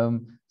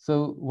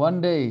 So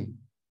one day,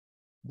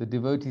 the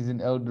devotees in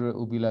Eldoret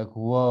will be like,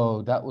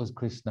 whoa, that was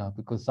Krishna,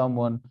 because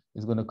someone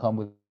is going to come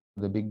with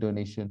a big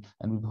donation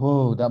and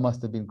whoa, that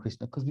must have been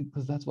Krishna,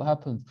 because that's what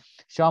happens.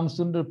 Shyam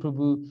Sundar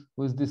Prabhu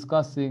was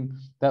discussing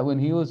that when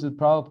he was with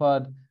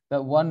Prabhupada,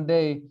 that one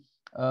day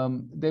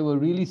they were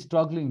really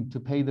struggling to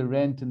pay the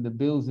rent and the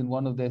bills in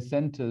one of their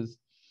centers,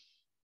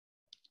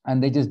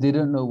 and they just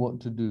didn't know what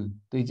to do.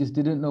 They just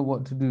didn't know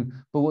what to do.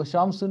 But what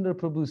Shyam Sundar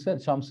Prabhu said,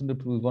 Shyam Sundar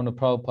Prabhu is one of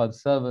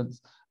Prabhupada's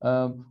servants,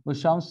 what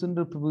Shyam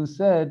Sundar Prabhu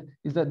said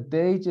is that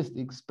they just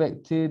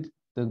expected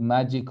the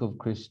magic of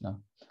Krishna.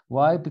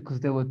 Why? Because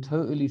they were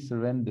totally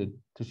surrendered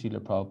to Srila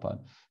Prabhupada.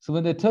 So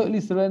when they're totally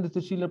surrendered to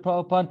Srila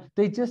Prabhupada,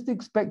 they just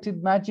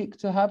expected magic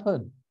to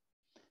happen.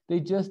 They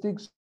just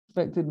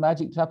expected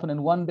magic to happen.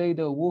 And one day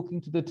they were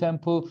walking to the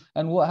temple,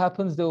 and what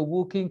happens? They were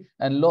walking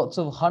and lots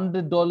of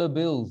 $100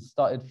 bills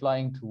started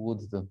flying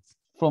towards them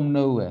from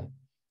nowhere.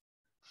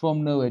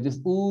 From nowhere, just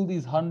all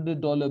these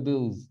 $100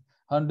 bills,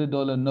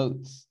 $100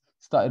 notes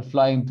started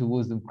flying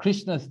towards them.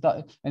 Krishna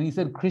started, and he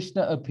said,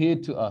 Krishna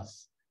appeared to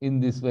us in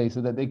this way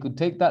so that they could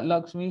take that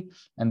Lakshmi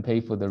and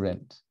pay for the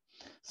rent.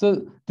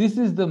 So this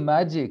is the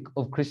magic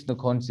of Krishna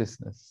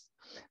consciousness,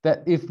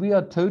 that if we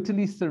are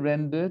totally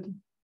surrendered,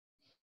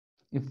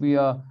 if we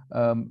are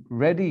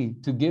ready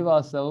to give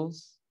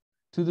ourselves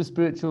to the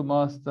spiritual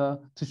master,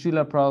 to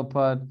Srila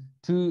Prabhupada,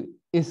 to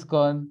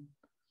ISKCON,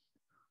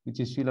 which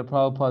is Srila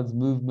Prabhupada's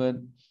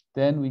movement,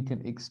 then we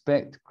can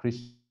expect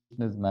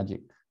Krishna's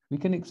magic. We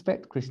can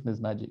expect Krishna's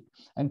magic.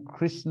 And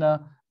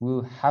Krishna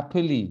will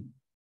happily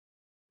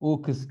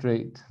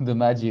orchestrate the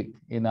magic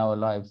in our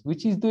lives,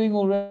 which he's doing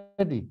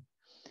already.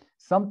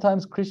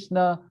 Sometimes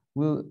Krishna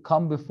will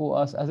come before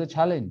us as a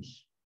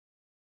challenge.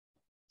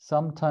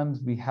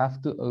 Sometimes we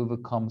have to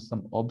overcome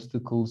some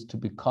obstacles to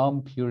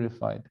become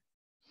purified.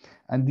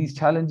 And these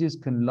challenges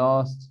can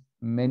last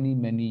many,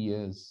 many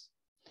years.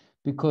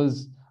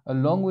 Because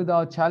along with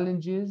our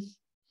challenges,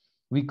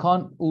 we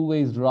can't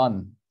always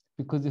run.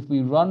 Because if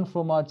we run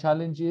from our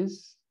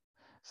challenges,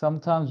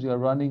 sometimes we are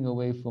running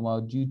away from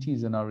our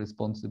duties and our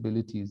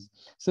responsibilities.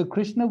 So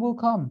Krishna will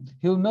come.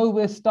 He'll know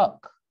we're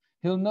stuck.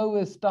 He'll know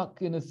we're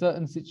stuck in a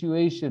certain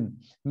situation,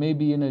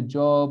 maybe in a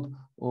job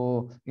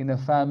or in a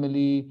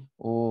family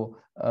or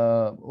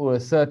a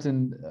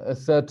certain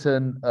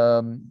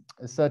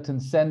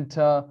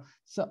center.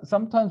 So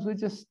sometimes we're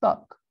just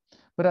stuck.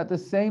 But at the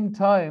same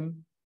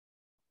time,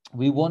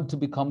 we want to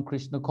become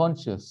Krishna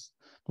conscious.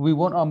 We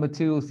want our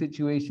material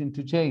situation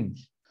to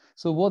change.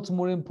 So what's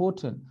more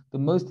important? The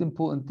most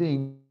important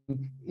thing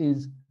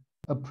is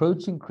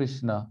approaching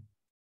Krishna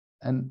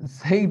and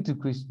saying to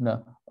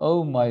Krishna,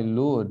 oh my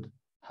Lord,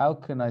 how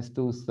can I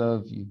still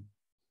serve you?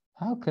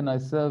 How can I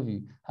serve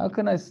you? How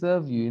can I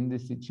serve you in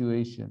this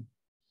situation?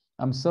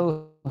 I'm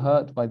so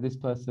hurt by this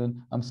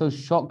person. I'm so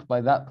shocked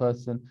by that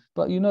person.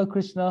 But you know,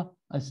 Krishna,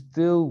 I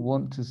still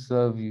want to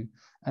serve you.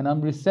 And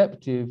I'm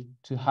receptive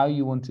to how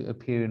you want to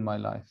appear in my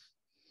life.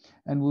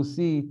 And we'll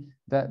see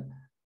that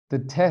the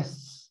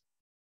tests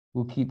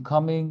will keep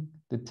coming.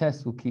 The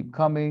tests will keep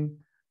coming.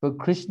 But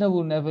Krishna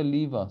will never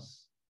leave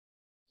us.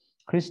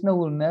 Krishna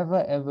will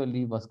never, ever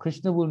leave us.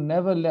 Krishna will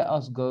never let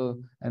us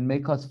go and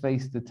make us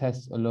face the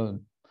tests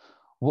alone.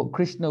 What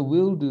Krishna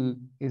will do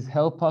is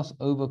help us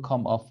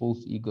overcome our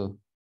false ego.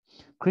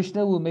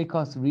 Krishna will make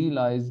us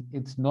realize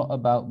it's not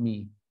about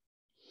me.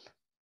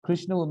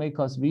 Krishna will make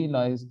us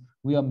realize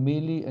we are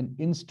merely an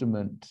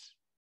instrument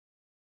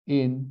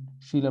in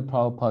Srila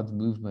Prabhupada's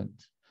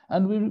movement.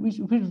 And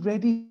we're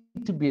ready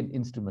to be an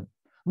instrument.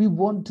 We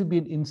want to be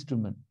an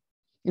instrument.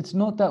 It's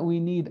not that we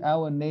need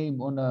our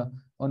name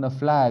on a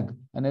flag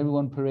and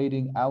everyone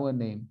parading our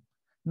name.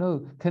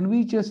 No, can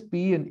we just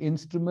be an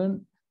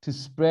instrument to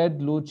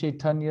spread Lord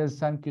Chaitanya's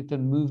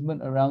Sankirtan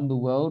movement around the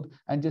world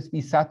and just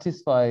be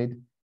satisfied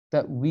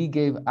that we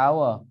gave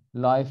our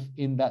life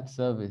in that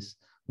service,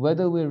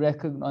 whether we're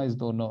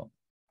recognized or not?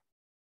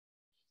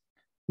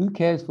 Who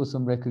cares for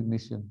some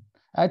recognition?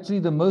 Actually,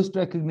 the most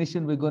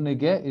recognition we're going to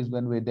get is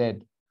when we're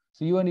dead.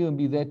 So you won't even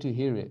be there to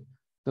hear it.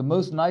 The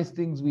most nice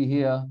things we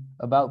hear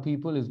about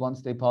people is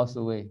once they pass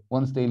away,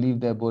 once they leave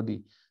their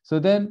body. So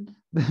then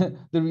the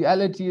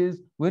reality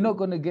is we're not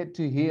going to get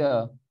to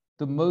hear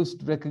the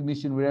most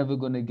recognition we're ever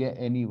going to get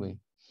anyway.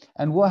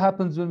 And what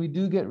happens when we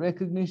do get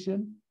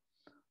recognition?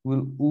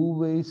 We'll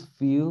always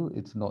feel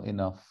it's not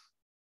enough.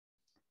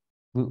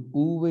 We'll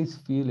always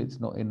feel it's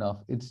not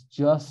enough. It's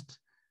just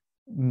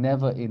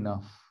never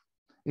enough.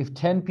 If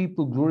 10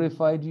 people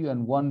glorified you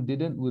and one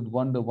didn't, we'd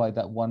wonder why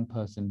that one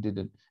person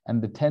didn't.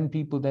 And the 10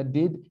 people that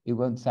did, it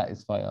won't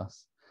satisfy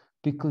us.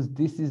 Because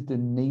this is the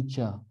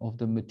nature of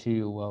the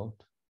material world.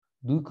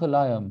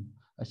 Dukhalayam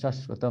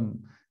ashashvatam.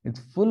 It's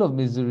full of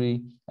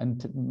misery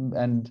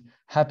and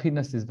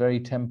happiness is very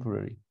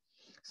temporary.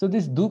 So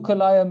this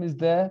dukhalayam is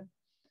there.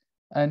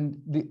 And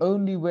the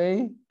only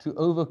way to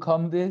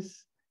overcome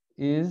this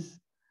is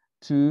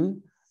to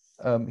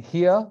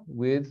hear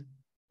with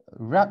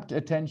rapt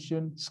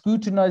attention,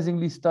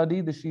 scrutinizingly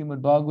study the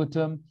Srimad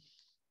Bhagavatam.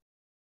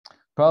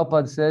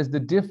 Prabhupada says the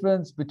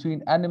difference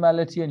between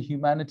animality and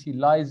humanity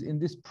lies in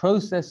this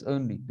process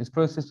only, this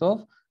process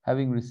of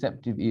having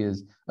receptive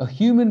ears. A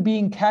human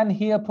being can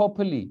hear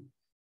properly,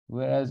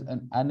 whereas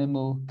an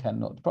animal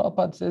cannot.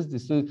 Prabhupada says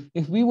this. So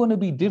if we want to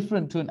be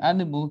different to an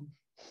animal,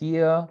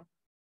 hear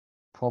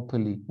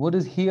properly. What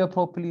does hear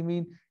properly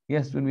mean?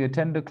 Yes, when we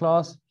attend a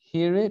class,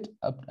 hear it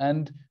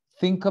and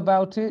think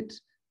about it,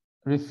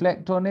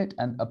 reflect on it,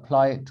 and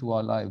apply it to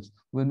our lives.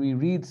 When we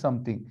read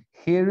something,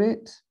 hear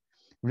it,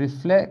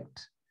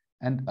 reflect,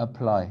 and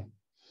apply.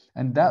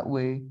 And that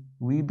way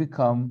we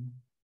become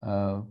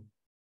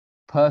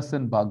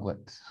person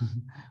Bhagwat.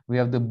 We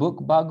have the book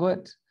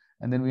Bhagwat,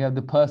 and then we have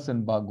the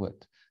person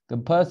Bhagwat. The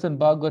person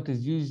Bhagwat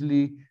is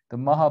usually, the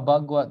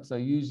Mahabhagwats are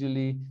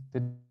usually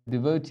the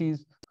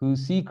devotees who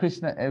see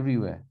Krishna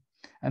everywhere.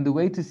 And the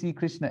way to see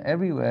Krishna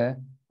everywhere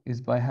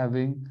is by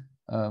having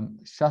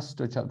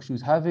Shastra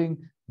Chakshus, having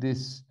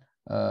this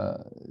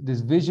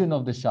vision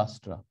of the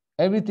Shastra.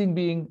 Everything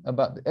being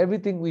about,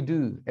 everything we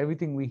do,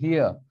 everything we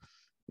hear,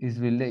 is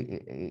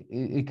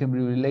it can be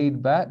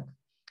relayed back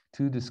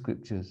to the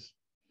scriptures.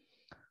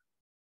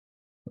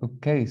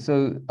 Okay,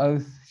 so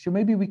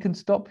maybe we can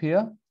stop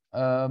here,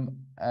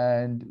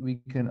 and we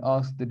can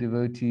ask the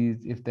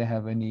devotees if they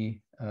have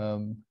any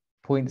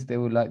points they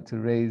would like to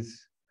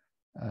raise,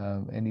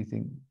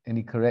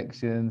 any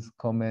corrections,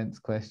 comments,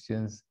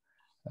 questions.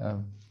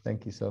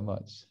 Thank you so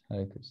much.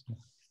 Hare Krishna.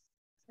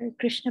 Hare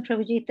Krishna,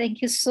 Prabhuji,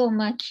 thank you so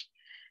much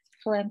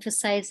for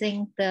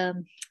emphasizing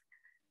the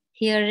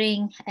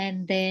hearing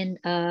and then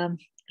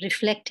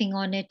reflecting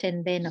on it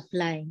and then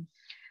applying.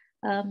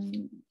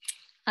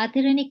 Are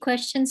there any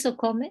questions or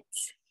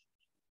comments?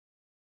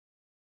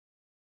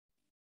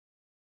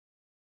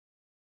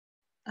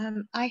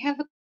 I have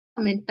a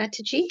comment,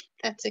 Mataji,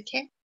 that's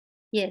okay.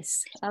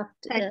 Yes. I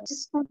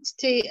just wanted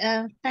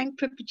to thank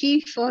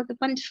Prabhuji for the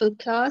wonderful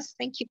class.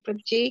 Thank you,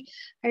 Prabhuji.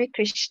 Hare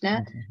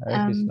Krishna.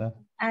 Hare Krishna.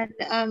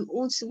 And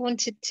also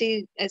wanted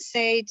to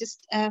say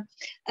just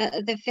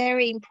the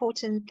very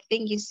important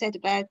thing you said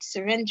about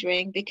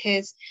surrendering,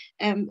 because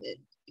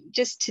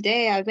just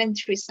today I went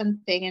through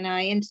something and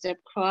I ended up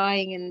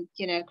crying and,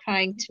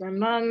 crying to my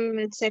mum,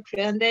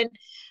 etc.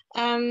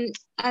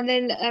 And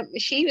then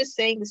she was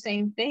saying the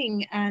same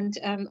thing, and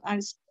I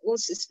was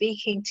also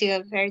speaking to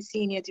a very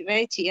senior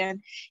devotee,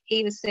 and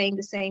he was saying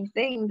the same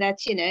thing, that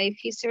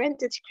if you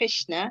surrender to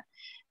Krishna,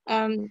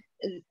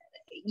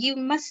 you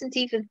mustn't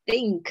even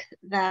think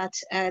that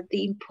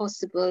the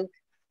impossible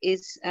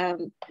is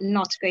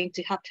not going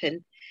to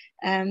happen,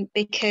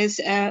 because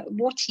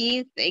what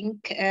you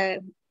think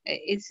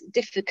is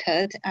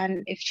difficult,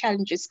 and if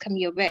challenges come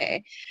your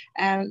way,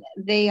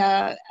 they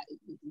are,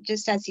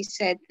 just as you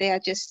said, they are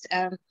just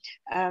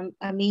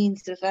a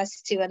means of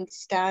us to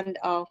understand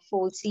our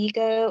false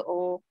ego,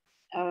 or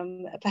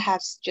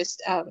perhaps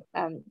just a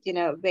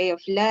way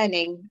of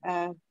learning,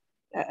 a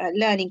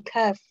learning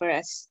curve for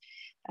us,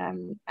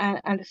 and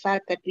the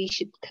fact that we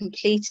should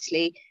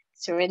completely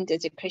surrender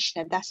to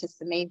Krishna. That is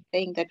the main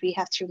thing that we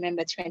have to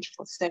remember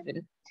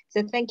 24/7.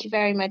 So thank you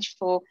very much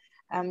for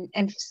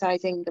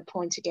emphasizing the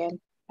point again.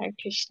 Hare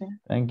Krishna.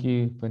 Thank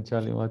you,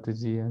 Panchali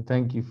Mataji, and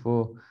thank you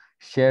for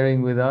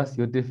sharing with us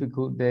your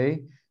difficult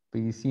day.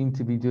 But you seem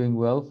to be doing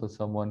well for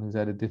someone who's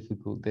had a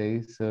difficult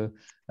day. So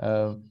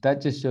that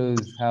just shows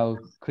how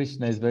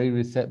Krishna is very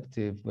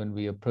receptive when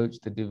we approach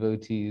the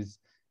devotees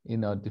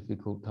in our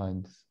difficult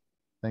times.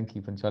 Thank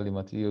you, Panchali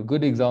Mataji. You're a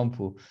good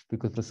example,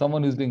 because for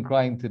someone who's been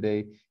crying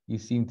today, you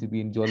seem to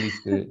be in jolly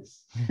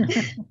spirits.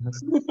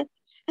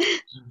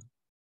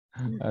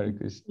 Hare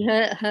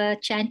Krishna. Her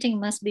chanting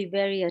must be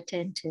very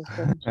attentive.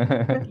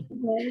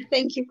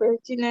 Thank you,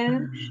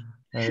 Prabhuji.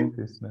 Hare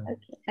Krishna.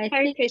 Okay.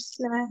 Hare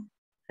Krishna.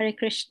 Hare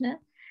Krishna.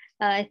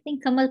 I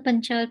think Kamal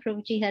Panchal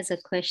Prabhuji has a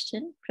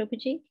question.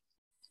 Prabhuji.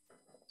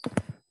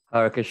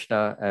 Hare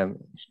Krishna,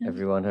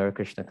 everyone. Hare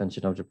Krishna,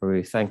 Kanchanajba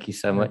Prabhu. Thank you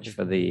so much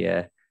for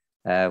the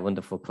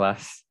wonderful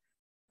class.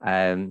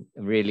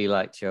 Really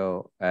liked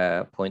your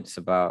points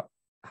about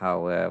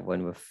how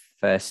when we're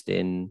first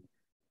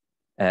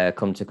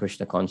come to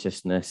Krishna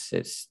consciousness,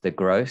 it's the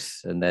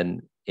growth, and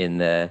then in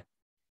the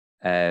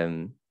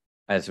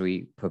as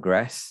we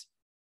progress,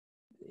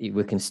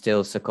 we can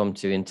still succumb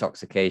to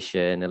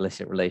intoxication,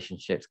 illicit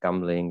relationships,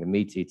 gambling, and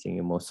meat eating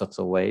in more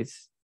subtle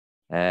ways,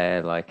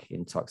 like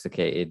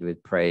intoxicated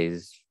with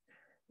praise,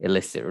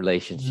 illicit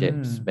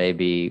relationships,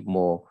 maybe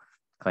more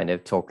kind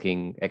of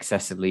talking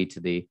excessively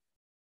to the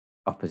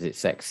opposite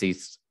sex,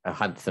 sees a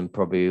handsome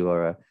Prabhu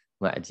or a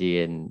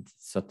Mataji, and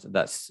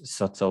that's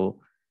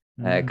subtle.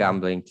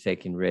 Gambling,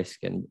 taking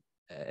risk, and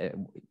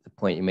the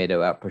point you made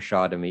about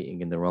prashadam eating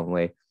in the wrong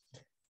way.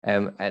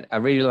 And I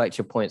really liked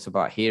your points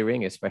about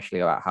hearing, especially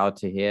about how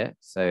to hear.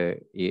 So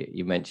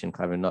you mentioned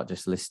kind of not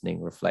just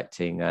listening,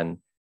 reflecting, and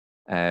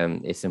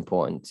it's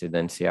important to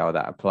then see how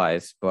that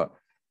applies. But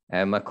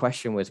my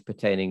question was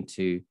pertaining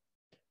to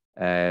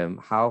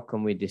how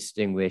can we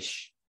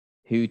distinguish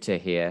who to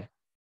hear?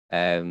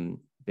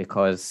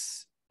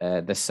 Because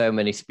there's so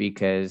many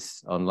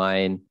speakers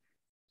online.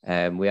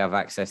 We have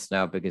access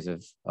now because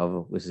of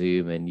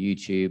Zoom and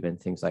YouTube and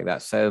things like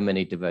that. So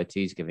many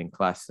devotees giving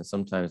class, and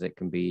sometimes it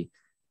can be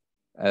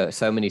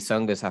so many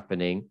sanghas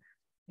happening.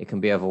 it can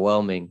be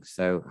overwhelming.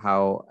 So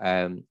how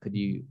could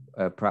you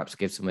perhaps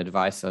give some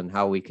advice on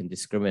how we can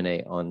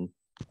discriminate on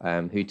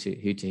who to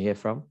hear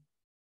from?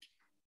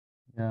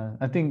 Yeah,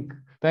 I think,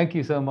 thank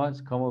you so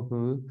much, Kamal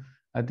Prabhu.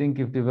 I think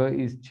if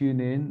devotees tune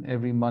in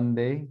every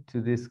Monday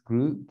to this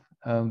group,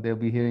 they'll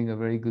be hearing a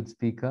very good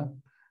speaker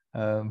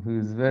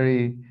who's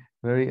very,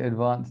 very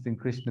advanced in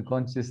Krishna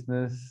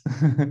consciousness,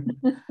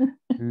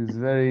 who's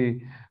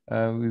very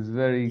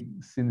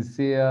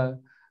sincere,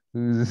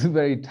 who's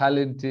very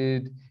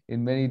talented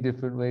in many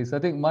different ways. So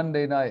I think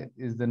Monday night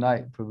is the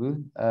night,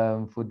 Prabhu,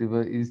 for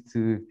devotees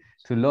to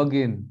log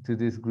in to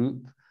this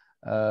group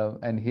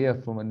and hear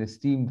from an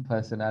esteemed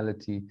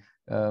personality.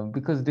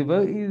 Because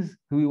devotees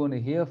who we want to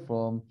hear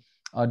from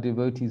are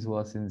devotees who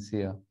are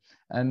sincere.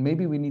 And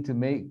maybe we need to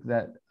make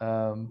that,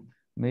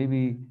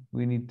 maybe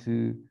we need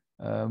to,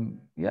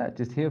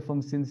 just hear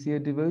from sincere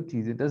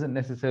devotees. It doesn't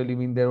necessarily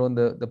mean they're on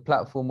the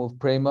platform of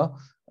prema,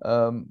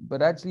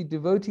 but actually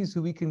devotees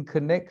who we can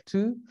connect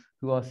to,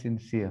 who are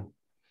sincere.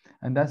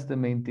 And that's the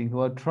main thing, who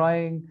are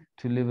trying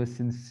to live a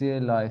sincere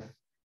life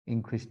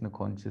in Krishna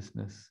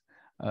consciousness.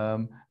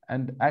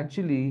 And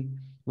actually,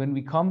 when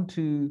we come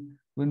to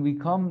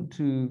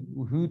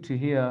who to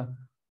hear,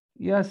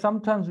 yeah,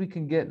 sometimes we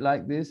can get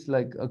like this,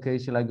 like, okay,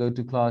 shall I go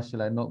to class?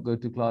 Shall I not go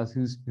to class?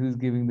 Who's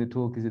giving the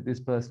talk? Is it this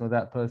person or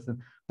that person?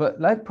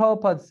 But like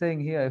Prabhupada's saying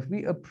here, if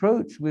we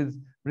approach with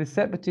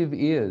receptive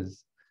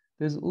ears,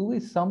 there's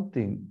always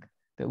something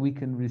that we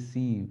can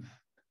receive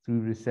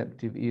through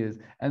receptive ears.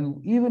 And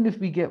even if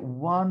we get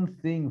one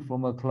thing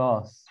from a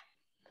class,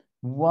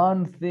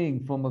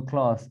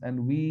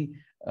 and we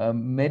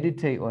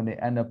meditate on it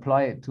and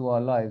apply it to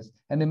our lives.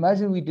 And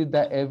imagine we did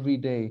that every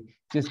day.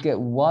 Just get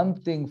one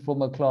thing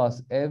from a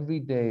class every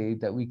day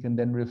that we can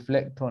then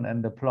reflect on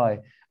and apply.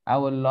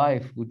 Our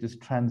life would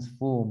just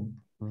transform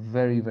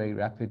very, very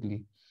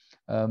rapidly.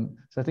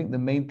 So I think the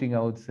main thing I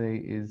would say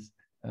is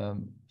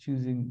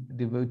choosing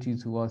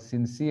devotees who are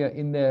sincere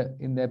in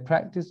their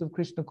practice of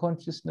Krishna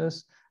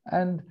consciousness,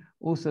 and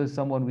also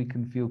someone we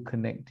can feel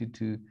connected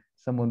to,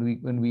 someone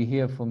when we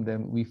hear from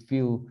them, we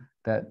feel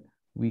that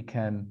we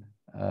can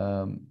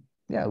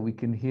we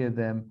can hear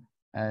them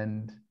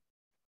and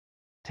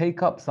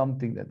take up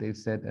something that they've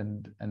said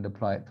and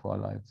apply it to our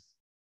lives.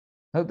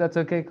 Hope that's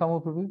okay,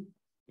 Kamal Prabhu?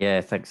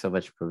 Yeah, thanks so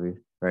much, Prabhu.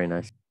 Very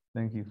nice.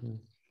 Thank you.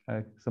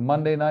 So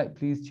Monday night,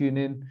 please tune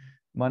in.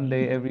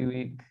 Monday every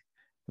week.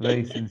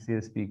 Very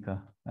sincere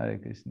speaker. Hare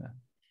Krishna.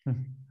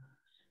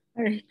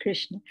 Hare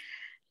Krishna.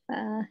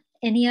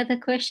 Any other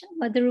question,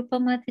 Madhurupa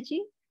Mataji?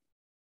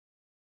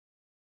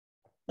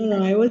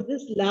 No, I was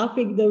just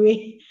laughing the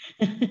way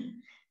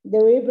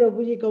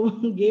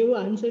Prabhuji gave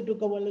answer to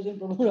Kamalajan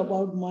Prabhu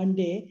about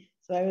Monday.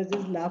 So I was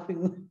just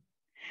laughing.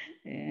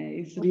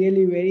 It's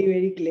really very,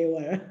 very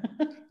clever.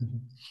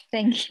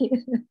 Thank you,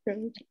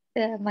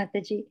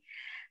 Mataji,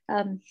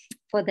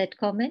 for that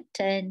comment.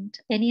 And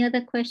any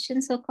other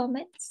questions or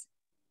comments?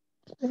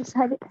 Yes,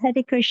 Hare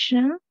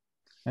Krishna.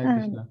 Hare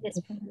Krishna. Yes,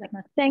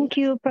 thank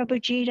you,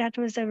 Prabhuji. That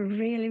was a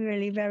really,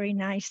 really very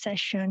nice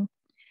session.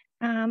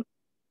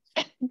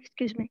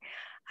 Excuse me.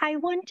 I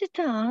wanted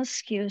to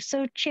ask you,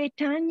 so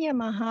Chaitanya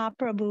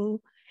Mahaprabhu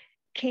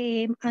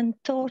came and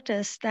taught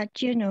us that,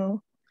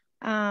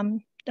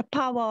 the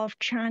power of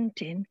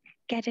chanting,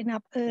 getting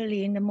up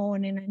early in the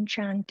morning and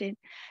chanting.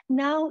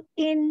 Now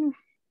in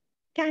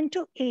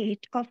Canto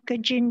 8 of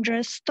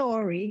Gajendra's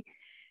story,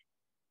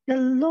 the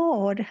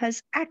Lord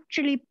has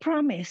actually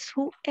promised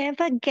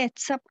whoever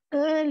gets up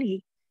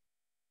early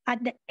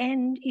at the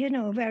end,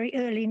 very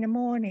early in the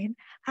morning,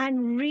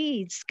 and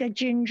reads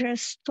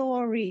Gajendra's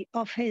story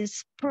of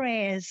his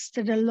prayers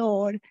to the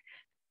Lord,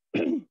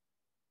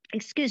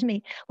 excuse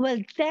me,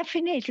 will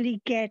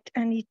definitely get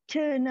an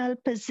eternal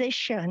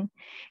position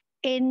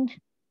in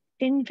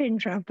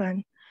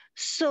Vrindavan.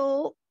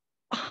 So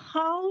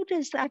how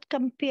does that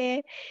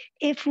compare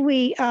if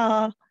we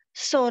are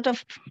sort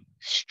of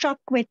struck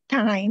with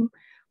time?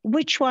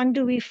 Which one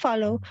do we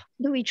follow?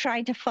 Do we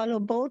try to follow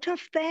both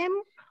of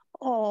them?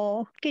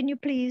 Or can you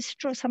please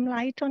throw some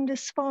light on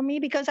this for me?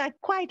 Because I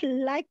quite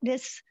like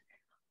this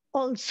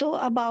also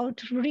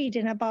about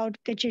reading about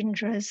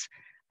Gajendra's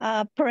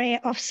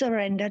prayer of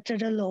surrender to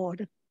the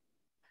Lord.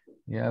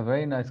 Yeah,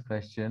 very nice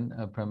question,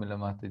 Pramila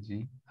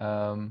Mataji.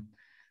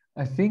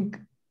 I think,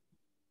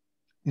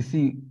 you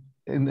see,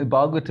 in the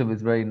Bhagavatam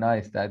is very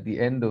nice that at the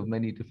end of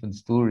many different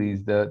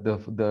stories, the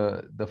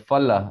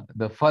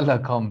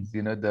phala comes,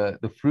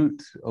 the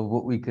fruit of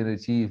what we can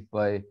achieve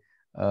by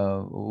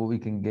what we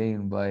can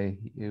gain by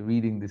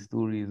reading the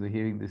stories or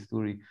hearing the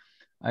story.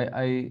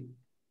 I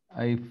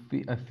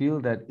feel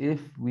that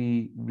if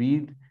we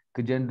read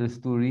Gajendra's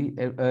story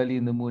early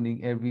in the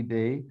morning every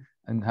day,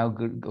 and how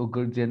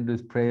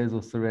Gajendra's prayers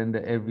of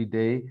surrender every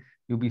day,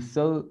 you'll be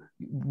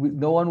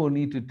no one will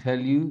need to tell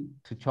you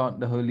to chant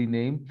the holy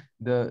name.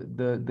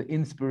 The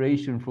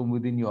inspiration from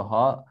within your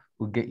heart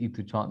will get you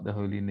to chant the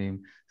holy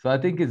name. So I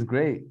think it's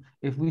great.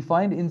 If we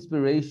find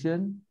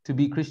inspiration to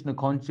be Krishna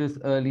conscious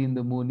early in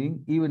the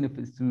morning, even if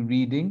it's through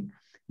reading,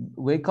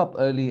 wake up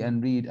early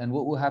and read. And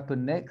what will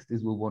happen next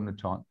is we'll want to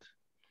chant.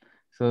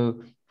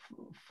 So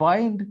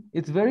find,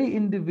 it's very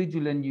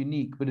individual and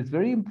unique, but it's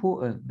very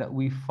important that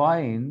we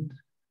find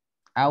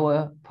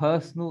our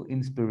personal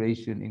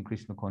inspiration in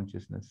Krishna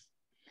consciousness.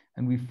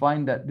 And we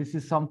find that this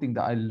is something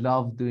that I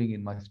love doing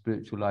in my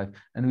spiritual life.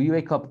 And we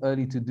wake up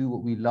early to do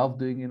what we love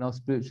doing in our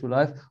spiritual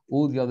life,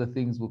 all the other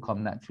things will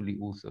come naturally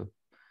also.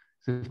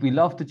 So if we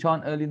love to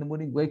chant early in the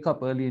morning, wake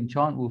up early and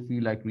chant, we'll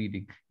feel like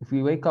reading. If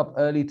we wake up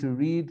early to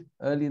read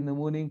early in the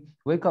morning,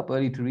 wake up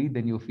early to read,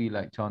 then you'll feel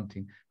like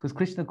chanting. Because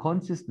Krishna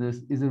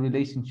consciousness is a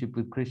relationship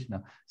with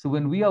Krishna. So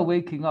when we are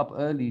waking up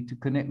early to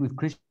connect with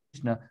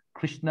Krishna,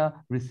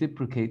 Krishna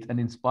reciprocates and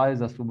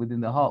inspires us from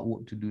within the heart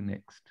what to do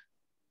next.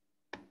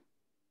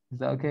 Is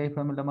that okay,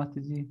 Pramila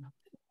Mataji?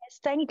 Yes,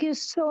 thank you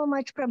so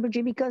much,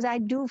 Prabhuji, because I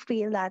do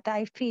feel that.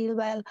 I feel,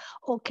 well,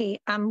 okay,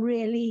 I'm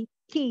really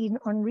keen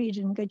on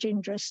reading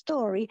Gajendra's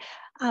story,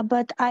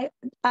 but I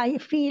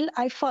feel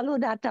I follow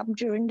that up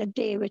during the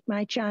day with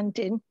my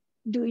chanting,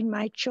 doing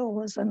my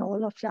chores and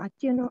all of that,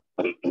 you know.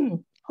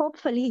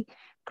 Hopefully,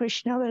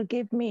 Krishna will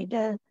give me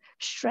the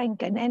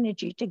strength and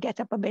energy to get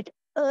up a bit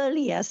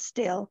earlier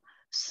still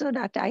so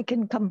that I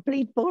can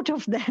complete both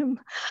of them.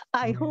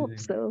 I hope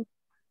so.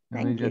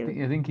 Thank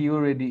you. I think he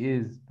already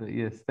is, but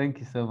yes, thank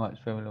you so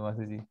much, Pramila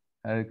Mataji.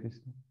 Hare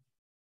Krishna.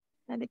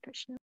 Hare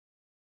Krishna.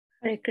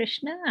 Hare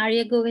Krishna.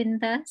 Arya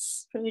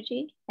Govindas,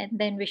 Prabhuji, and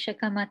then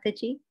Vishaka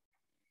Mataji.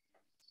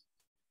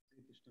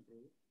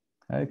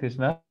 Hare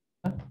Krishna.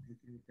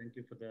 Thank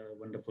you for the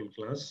wonderful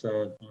class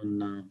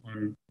on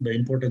the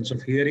importance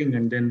of hearing,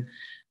 and then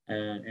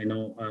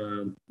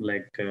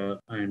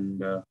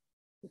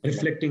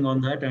reflecting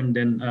on that, and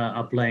then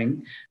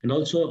applying. And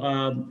also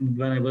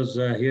when I was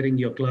hearing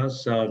your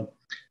class,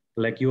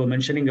 like you were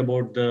mentioning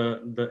about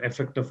the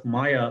effect of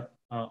Maya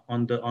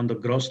on the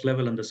gross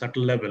level and the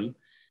subtle level.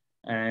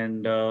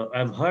 And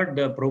I've heard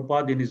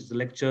Prabhupada in his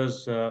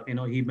lectures,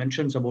 he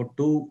mentions about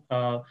two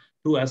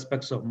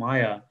aspects of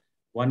Maya.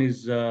 One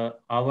is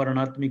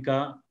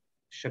Avaranatmika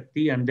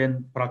Shakti, and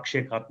then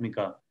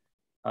Prakshekatmika.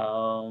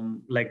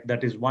 Like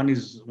that is one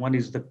is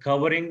the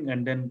covering,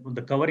 and then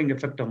the covering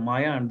effect of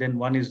Maya, and then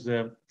one is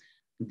the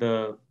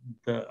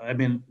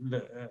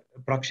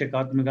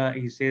Prakshekatmika.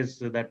 He says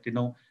that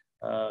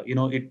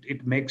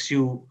it makes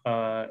you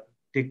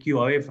take you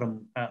away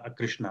from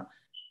Krishna.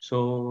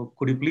 So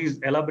could you please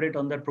elaborate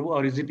on that, Prabhu,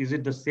 or is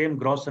it the same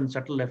gross and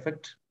subtle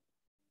effect?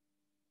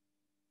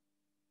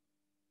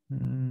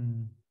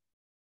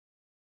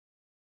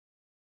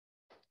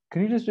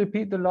 Can you just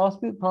repeat the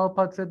last bit?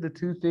 Prabhupada said the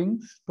two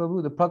things,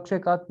 Prabhu, the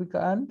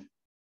Prakshekatmika and?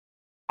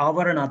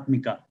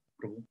 Avaranatmika,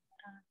 Prabhu.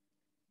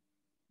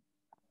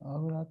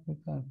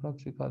 Avaranatmika and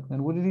Prakshekatmika.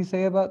 And what did he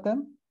say about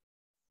them?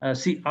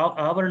 See,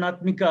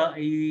 Avaranatmika,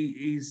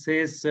 he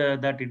says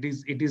that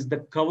it is the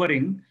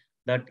covering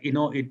that it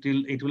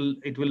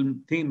will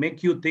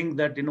make you think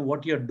that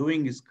what you're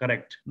doing is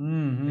correct.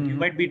 You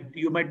might be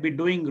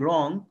doing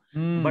wrong,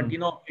 but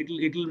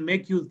it'll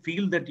make you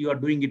feel that you are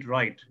doing it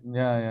right.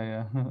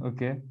 Yeah.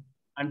 Okay.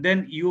 And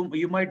then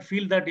you might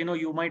feel that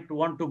you might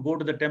want to go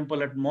to the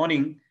temple at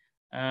morning.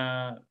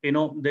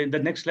 The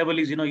next level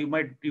is you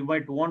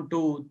might want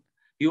to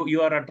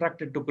you are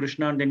attracted to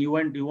Krishna, and then you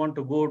want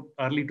to go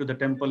early to the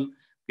temple,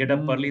 get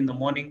up early in the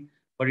morning.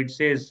 But it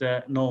says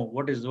no.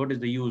 What is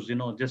the use?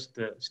 Just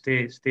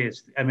stay.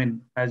 I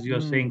mean, as you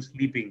are saying,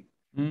 sleeping.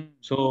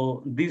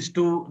 So these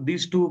two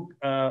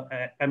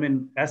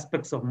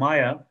aspects of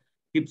Maya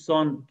keeps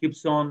on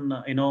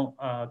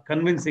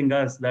convincing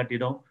us that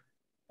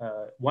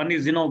one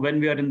is when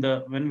we are in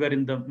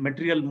the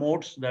material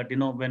modes, that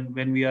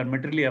when we are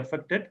materially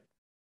affected,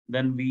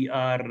 then we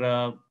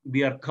are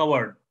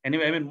covered.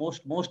 Anyway, I mean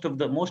most of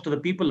the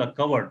people are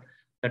covered,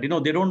 that they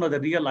don't know the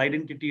real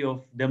identity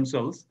of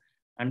themselves,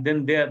 and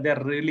then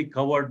they're really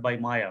covered by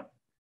Maya.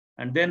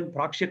 And then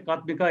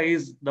Prakshekatmika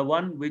is the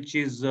one which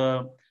is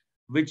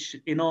which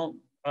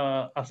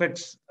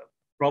affects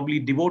probably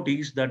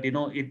devotees, that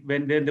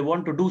when they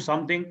want to do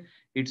something,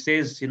 it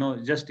says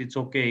just it's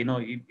okay,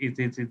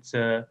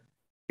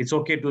 it's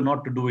okay to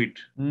not to do it.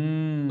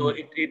 So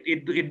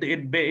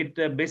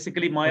it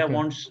basically Maya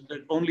wants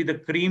only the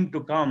cream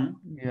to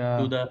come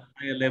to the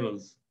higher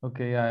levels.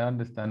 Okay, yeah, I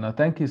understand now.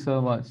 Thank you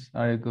so much,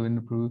 Arya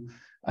Govinda Prabhu.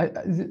 I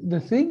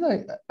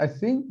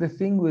think the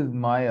thing with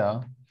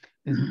Maya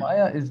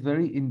is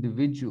very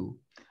individual.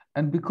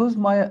 And because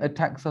Maya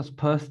attacks us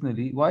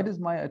personally, why does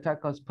Maya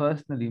attack us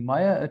personally?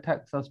 Maya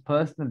attacks us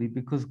personally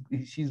because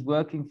she's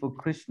working for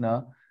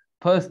Krishna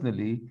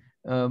personally,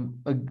 to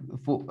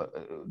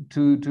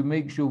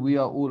make sure we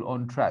are all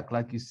on track,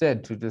 like you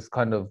said, to just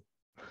kind of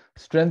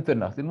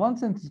strengthen us. In one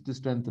sense, it's to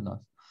strengthen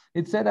us.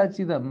 It said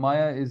actually that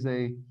Maya is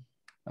a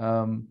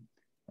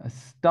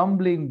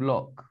stumbling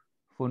block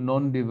for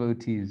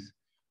non-devotees,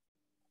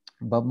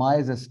 but Maya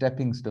is a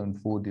stepping stone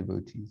for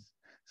devotees.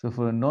 So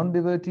for a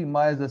non-devotee,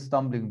 Maya is a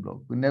stumbling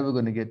block. We're never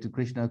going to get to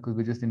Krishna because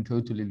we're just in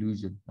total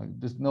illusion. Like,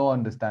 just no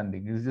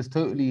understanding. It's just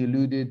totally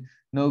eluded.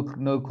 No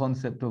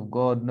concept of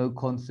God, no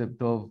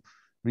concept of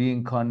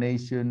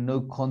reincarnation,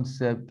 no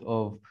concept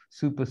of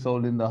super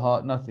soul in the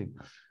heart, nothing.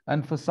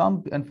 And for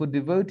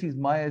devotees,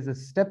 Maya is a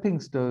stepping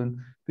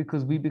stone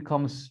because we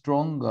become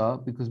stronger,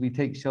 because we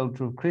take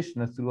shelter of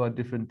Krishna through our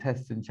different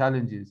tests and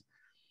challenges.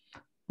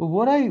 But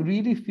what I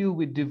really feel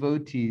with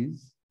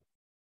devotees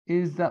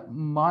is that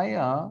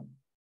Maya,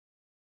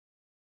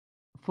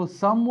 for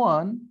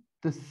someone,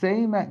 the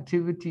same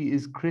activity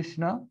is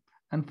Krishna,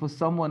 and for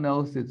someone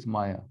else, it's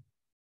Maya.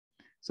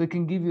 So I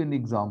can give you an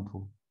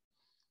example.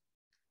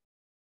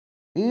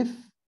 If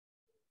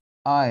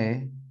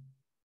I'm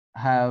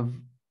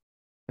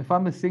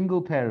a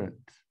single parent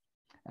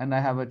and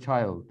I have a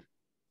child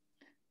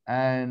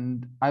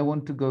and I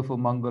want to go for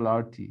Mangal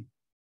Arti,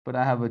 but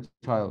I have a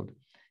child.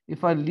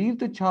 If I leave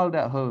the child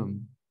at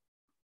home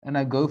and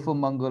I go for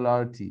Mangal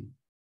Arti,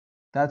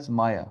 that's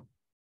Maya.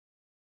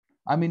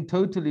 I'm in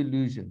total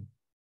illusion,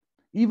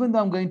 even though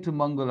I'm going to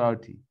Mangal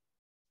Arti.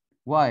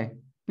 Why?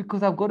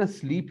 Because I've got a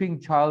sleeping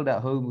child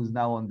at home who's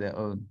now on their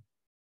own.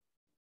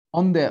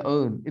 On their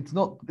own. It's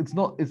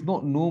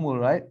not normal,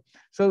 right?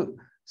 So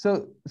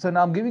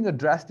now I'm giving a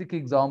drastic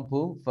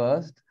example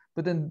first,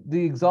 but then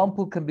the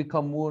example can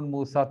become more and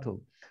more subtle.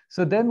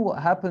 So then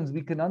what happens,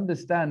 we can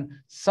understand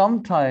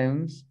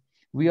sometimes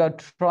we are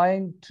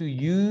trying to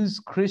use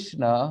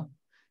Krishna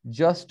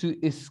just to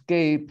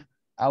escape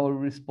our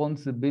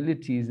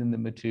responsibilities in the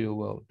material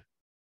world.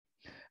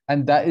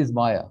 And that is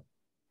Maya.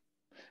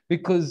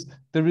 Because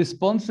the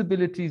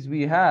responsibilities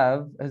we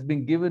have has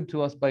been given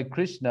to us by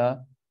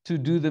Krishna to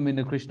do them in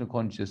a Krishna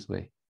conscious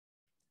way.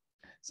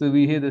 So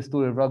we hear the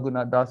story of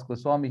Raghunath Das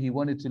Goswami. He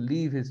wanted to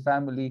leave his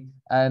family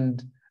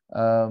and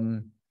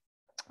join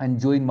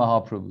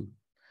Mahaprabhu.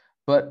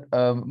 But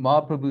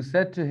Mahaprabhu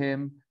said to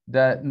him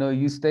that, no,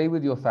 you stay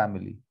with your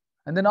family.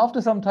 And then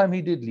after some time,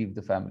 he did leave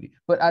the family.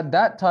 But at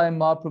that time,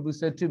 Mahaprabhu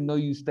said to him, no,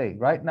 you stay.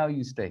 Right now,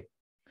 you stay.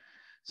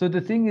 So the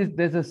thing is,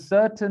 there's a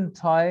certain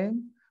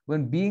time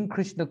when being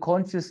Krishna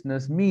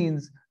consciousness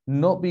means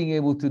not being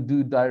able to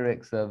do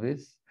direct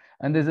service.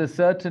 And there's a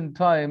certain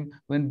time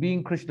when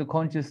being Krishna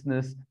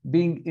consciousness,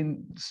 being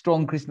in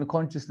strong Krishna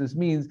consciousness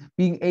means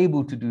being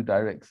able to do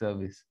direct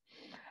service.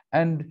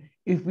 And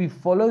if we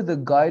follow the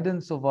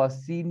guidance of our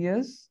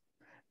seniors,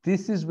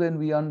 this is when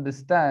we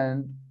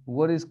understand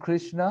what is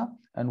Krishna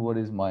and what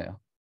is Maya.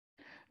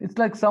 It's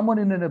like someone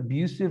in an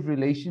abusive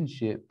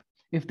relationship.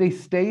 If they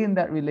stay in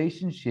that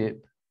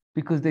relationship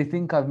because they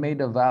think I've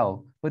made a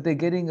vow, but they're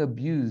getting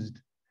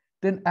abused,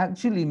 then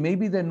actually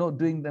maybe they're not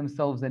doing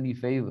themselves any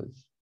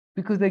favors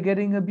because they're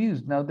getting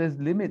abused. Now there's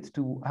limits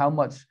to how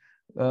much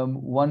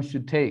one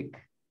should take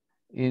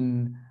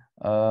in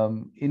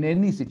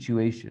any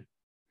situation.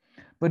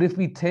 But if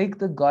we take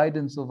the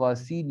guidance of our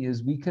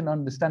seniors, we can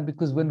understand,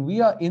 because when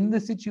we are in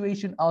the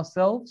situation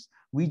ourselves,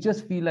 we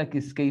just feel like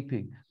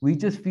escaping. We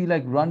just feel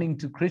like running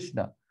to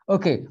Krishna.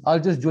 Okay, I'll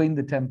just join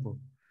the temple.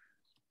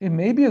 It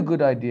may be a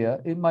good idea.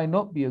 It might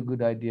not be a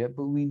good idea,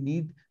 but we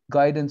need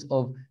guidance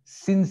of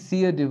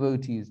sincere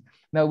devotees.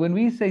 Now, when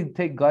we say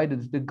take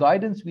guidance, the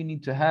guidance we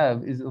need to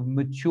have is of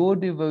mature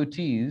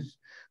devotees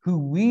who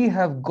we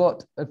have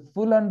got a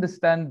full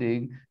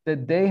understanding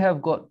that they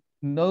have got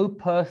no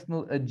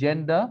personal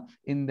agenda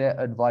in their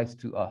advice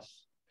to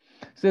us.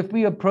 So if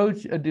we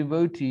approach a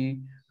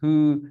devotee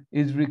who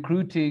is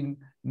recruiting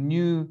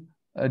new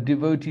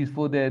devotees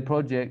for their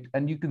project,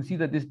 and you can see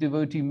that this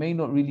devotee may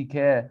not really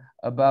care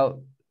about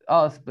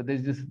us, but they're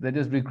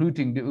just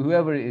recruiting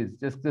whoever it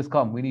is, just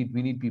come, we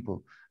need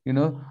people,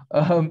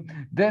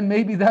 then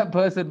maybe that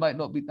person might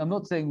not be. I'm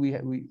not saying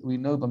we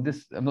know,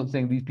 I'm not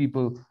saying these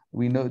people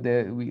we know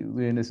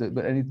we're in a certain,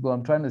 but what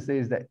I'm trying to say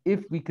is that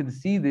if we can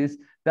see this,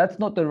 that's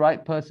not the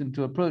right person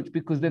to approach,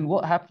 because then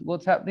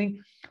what's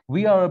happening?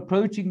 We are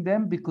approaching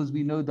them because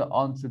we know the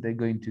answer they're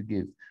going to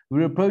give.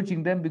 We're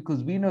approaching them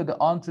because we know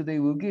the answer they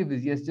will give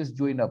is, yes, just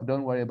join up.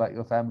 Don't worry about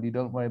your family.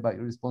 Don't worry about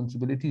your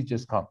responsibilities.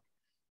 Just come.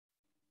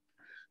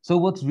 So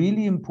what's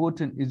really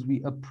important is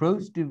we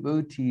approach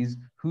devotees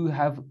who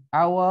have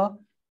our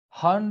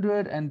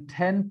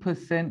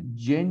 110%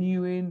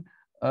 genuine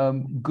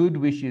good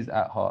wishes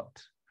at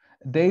heart.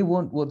 They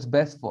want what's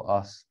best for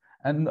us.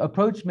 And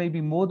approach maybe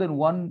more than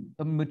one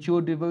mature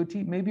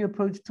devotee, maybe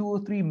approach 2 or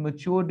 3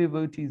 mature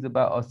devotees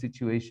about our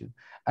situation.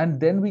 And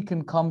then we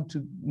can come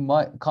to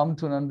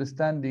an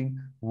understanding,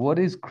 what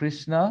is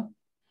Krishna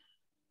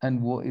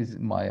and what is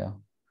Maya?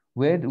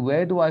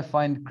 Where do I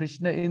find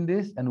Krishna in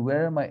this, and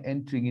where am I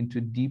entering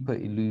into deeper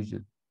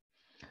illusion?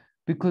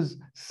 Because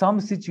some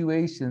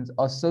situations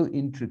are so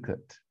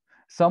intricate.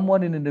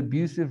 Someone in an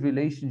abusive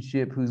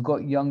relationship who's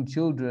got young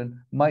children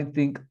might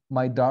think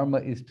my dharma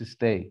is to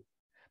stay.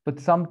 But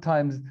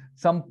sometimes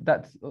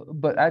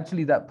but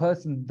actually that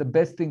person, the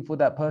best thing for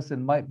that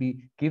person might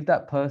be give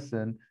that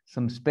person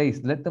some space,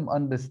 let them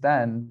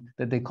understand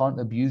that they can't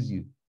abuse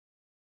you.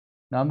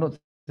 Now, I'm not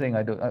saying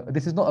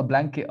this is not a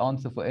blanket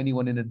answer for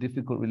anyone in a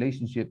difficult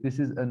relationship. This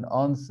is an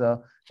answer,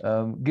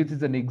 gives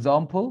us an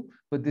example,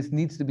 but this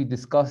needs to be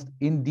discussed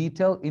in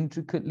detail,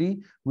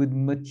 intricately, with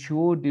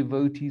mature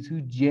devotees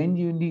who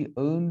genuinely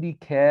only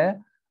care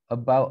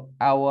about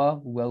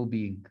our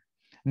well-being.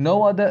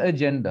 No other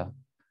agenda,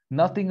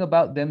 nothing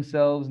about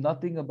themselves,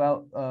 nothing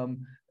about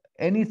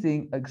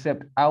anything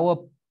except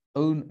our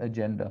own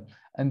agenda.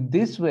 And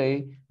this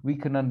way, we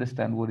can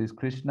understand what is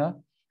Krishna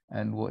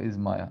and what is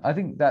Maya. I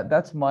think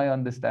that's my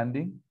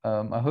understanding.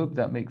 I hope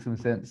that makes some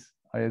sense,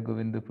 Arya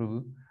Govinda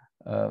Prabhu.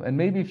 And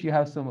maybe if you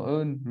have some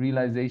own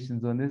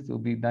realizations on this, it'll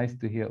be nice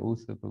to hear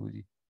also,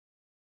 Prabhuji.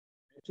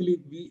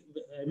 Actually,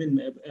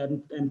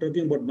 I'm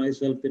talking about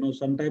myself.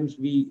 Sometimes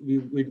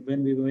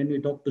when we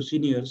talk to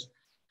seniors,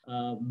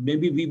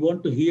 maybe we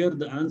want to hear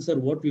the answer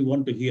what we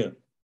want to hear,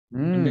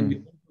 and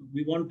then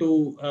we want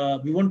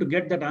to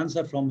get that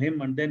answer from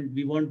him, and then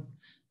we want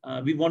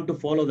to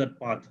follow that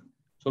path.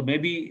 So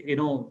maybe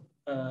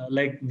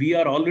like we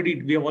have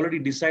already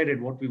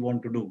decided what we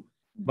want to do,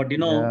 but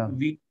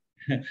we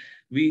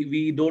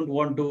we don't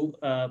want to.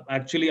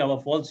 Actually,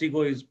 our false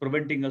ego is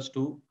preventing us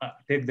to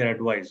take their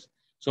advice.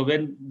 So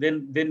then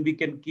we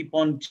can keep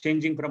on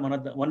changing from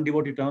one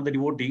devotee to another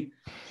devotee,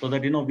 so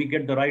that we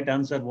get the right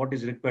answer what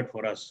is required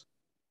for us.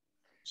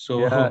 So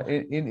yeah,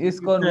 in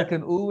ISKCON we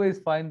can always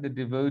find the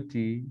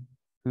devotee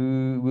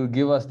who will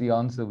give us the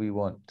answer we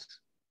want.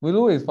 We'll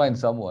always find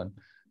someone.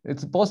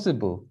 It's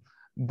possible,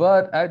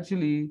 but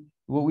actually,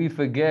 what we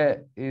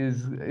forget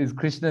is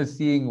Krishna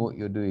seeing what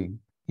you're doing.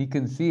 He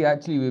can see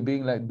actually we're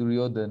being like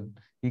Duryodhan.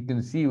 He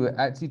can see we're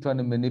actually trying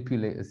to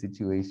manipulate a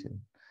situation.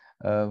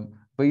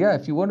 But yeah,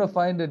 if you want to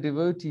find a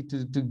devotee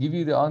to give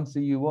you the answer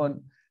you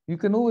want, you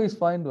can always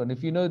find one.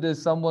 If you know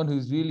there's someone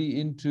who's really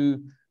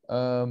into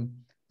not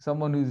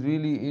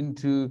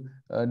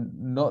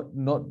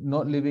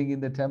living in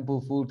the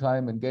temple full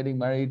time and getting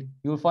married,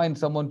 you'll find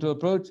someone to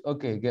approach.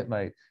 Okay, get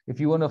married.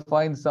 If you want to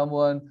find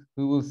someone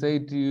who will say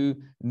to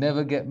you,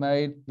 never get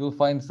married, you'll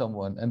find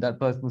someone, and that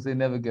person will say,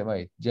 never get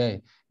married.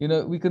 Jay,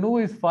 we can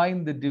always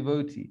find the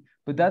devotee,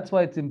 but that's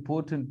why it's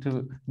important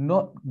to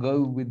not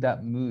go with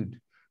that mood,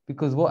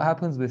 because what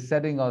happens, we're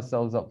setting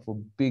ourselves up for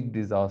big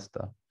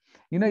disaster.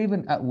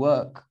 Even at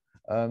work,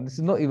 this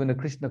is not even a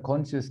Krishna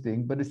conscious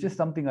thing, but it's just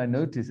something I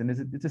noticed, and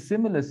it's a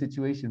similar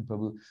situation,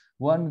 Prabhu.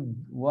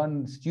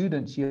 One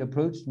student, she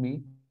approached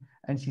me,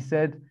 and she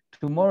said,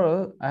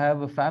 tomorrow I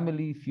have a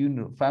family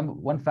funeral,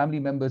 one family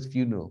member's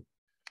funeral,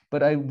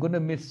 but I'm going to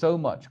miss so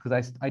much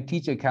because I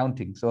teach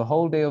accounting. So a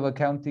whole day of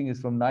accounting is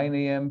from 9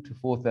 a.m. to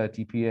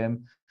 4:30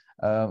 p.m.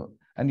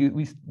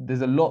 And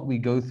there's a lot we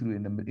go through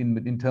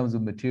in terms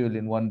of material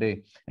in one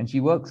day. And she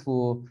works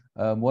for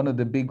one of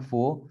the big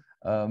four.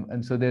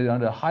 And so they're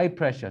under high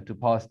pressure to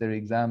pass their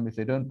exam. If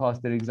they don't pass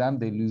their exam,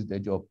 they lose their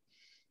job.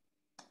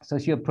 So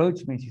she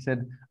approached me. She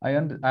said, I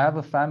have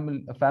a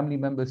family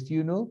member's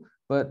funeral,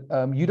 but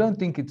you don't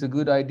think it's a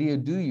good idea,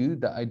 do you,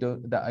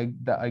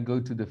 that I go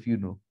to the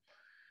funeral?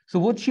 So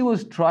what she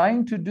was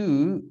trying to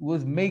do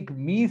was make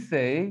me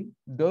say,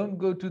 don't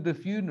go to the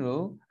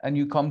funeral and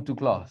you come to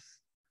class.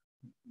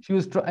 She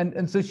was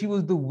and so she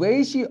was, the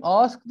way she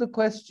asked the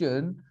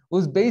question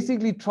was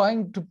basically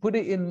trying to put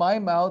it in my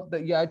mouth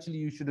that, yeah, actually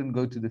you shouldn't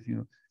go to the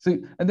funeral. So,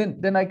 and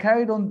then I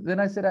carried on. Then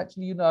I said,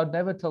 actually, I'd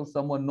never tell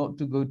someone not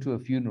to go to a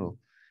funeral.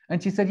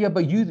 And she said, yeah,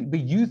 but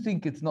you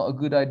think it's not a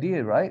good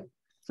idea, right?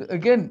 So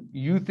again,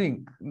 you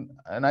think.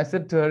 And I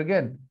said to her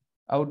again,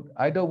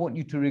 I don't want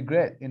you to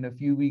regret in a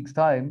few weeks'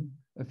 time,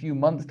 a few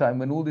months' time,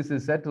 when all this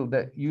is settled,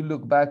 that you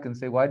look back and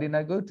say, why didn't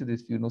I go to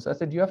this funeral? So I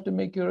said, you have to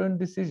make your own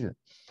decision.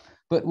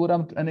 But what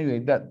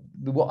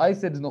I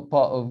said is not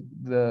part of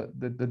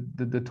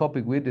the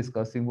topic we're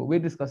discussing. What we're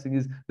discussing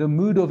is the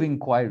mood of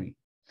inquiry.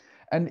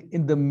 And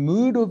if the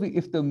mood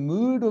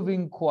of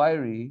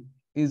inquiry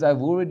is,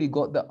 I've already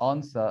got the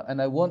answer and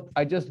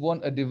I just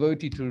want a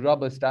devotee to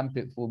rubber stamp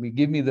it for me,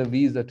 give me the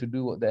visa to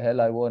do what the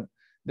hell I want,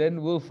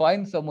 then we'll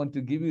find someone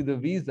to give you the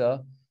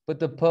visa. But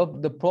the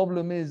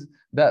problem is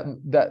that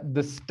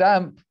the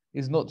stamp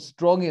is not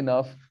strong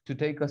enough to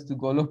take us to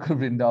Goloka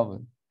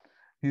Vrindavan.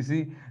 You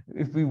see,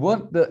 if we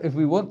want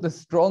the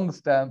strong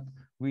stamp,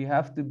 we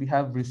have to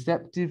have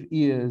receptive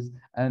ears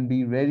and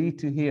be ready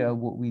to hear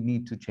what we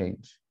need to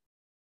change.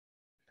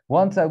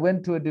 Once I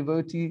went to a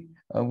devotee,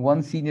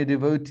 one senior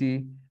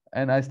devotee,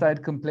 and I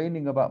started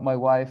complaining about my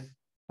wife.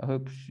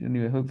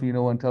 Hopefully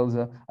no one tells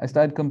her. I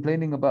started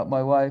complaining about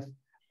my wife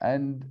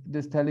and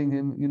just telling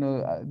him,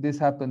 this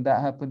happened,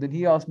 that happened. And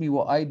he asked me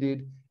what I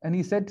did. And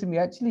he said to me,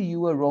 actually, you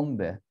were wrong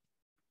there.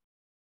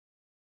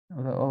 I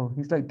was like, oh,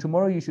 he's like,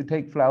 tomorrow you should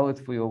take flowers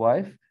for your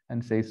wife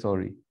and say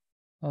sorry.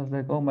 I was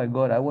like, oh my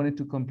God, I wanted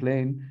to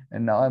complain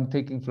and now I'm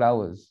taking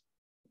flowers,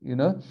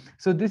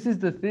 So this is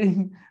the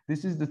thing.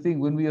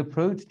 When we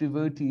approach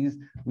devotees,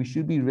 we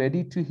should be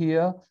ready to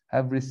hear,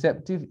 have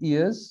receptive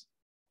ears,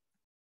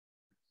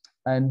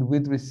 and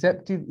with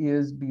receptive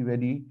ears, be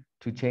ready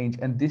to change.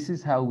 And this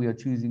is how we are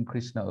choosing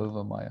Krishna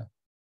over Maya.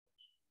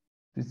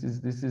 This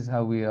is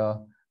how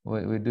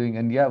we're doing.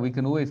 And yeah, we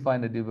can always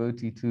find a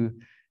devotee to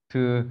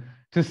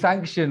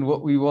sanction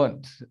what we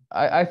want.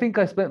 I think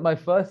I spent my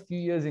first few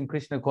years in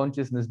Krishna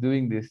consciousness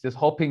doing this, just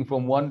hopping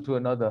from one to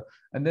another.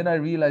 And then I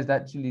realized,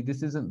 actually,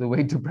 this isn't the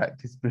way to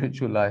practice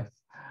spiritual life.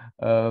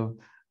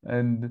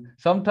 And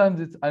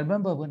sometimes I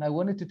remember when I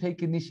wanted to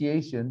take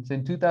initiation, so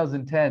in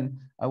 2010,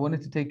 I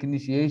wanted to take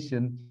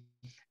initiation.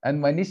 And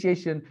my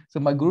initiation, so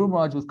my Guru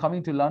Maharaj was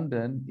coming to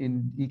London,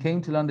 he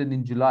came to London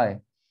in July.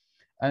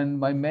 And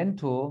my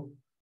mentor,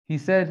 he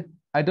said,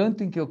 I don't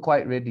think you're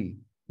quite ready.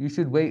 You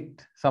should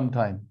wait some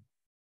time.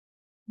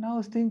 And I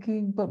was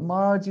thinking, but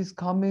March is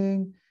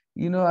coming.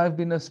 I've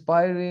been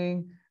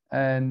aspiring.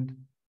 And,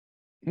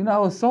 I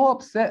was so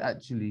upset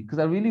actually, because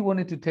I really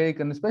wanted to take,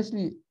 and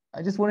especially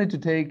I just wanted to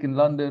take in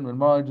London when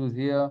Marge was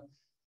here.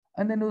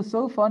 And then it was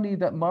so funny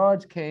that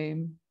Marge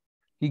came.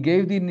 He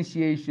gave the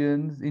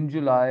initiations in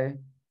July.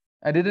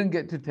 I didn't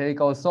get to take.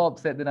 I was so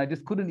upset that I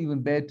just couldn't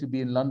even bear to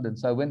be in London.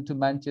 So I went to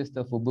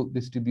Manchester for book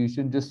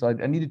distribution. Just so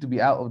I needed to be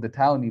out of the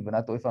town even.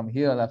 I thought if I'm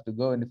here, I'll have to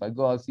go. And if I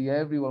go, I'll see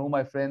everyone, all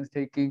my friends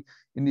taking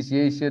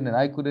initiation, and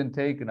I couldn't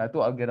take. And I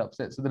thought I'd get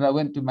upset. So then I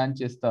went to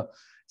Manchester.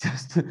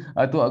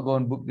 I thought I'd go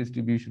on book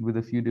distribution with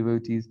a few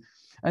devotees.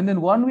 And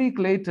then 1 week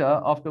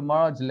later, after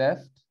Maharaj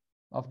left,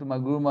 after my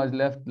Guru Maharaj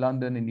left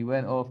London and he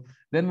went off,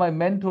 then my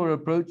mentor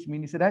approached me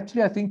and he said,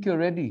 actually, I think you're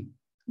ready.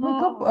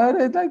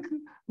 Like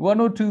 1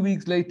 or 2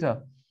 weeks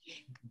later.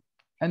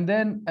 And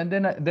then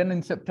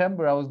in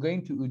September, I was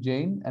going to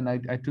Ujjain and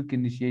I took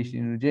initiation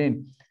in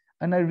Ujjain.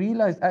 And I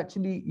realized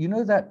actually,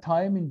 that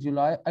time in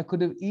July, I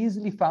could have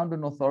easily found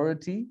an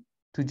authority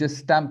to just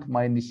stamp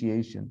my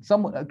initiation.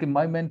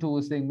 My mentor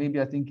was saying, maybe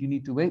I think you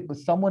need to wait, but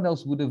someone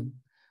else would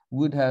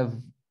have,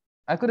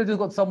 I could have just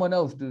got someone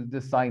else to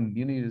just sign.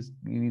 You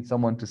need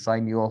someone to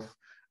sign you off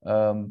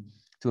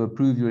to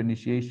approve your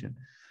initiation.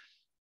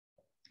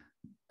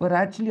 But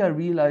actually, I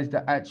realized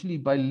that actually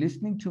by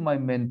listening to my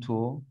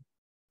mentor,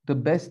 the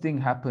best thing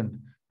happened.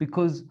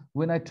 Because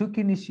when I took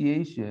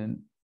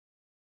initiation,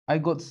 I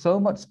got so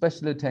much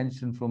special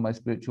attention from my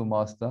spiritual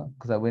master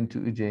because I went to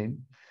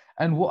Ujjain.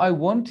 And what I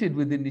wanted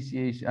with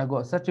initiation, I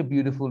got such a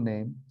beautiful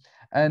name.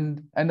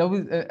 And I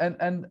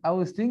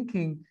was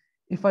thinking,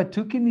 if I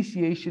took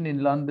initiation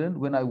in London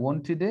when I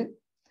wanted it,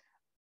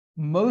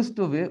 most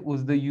of it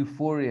was the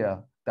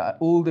euphoria that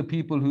all the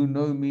people who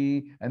know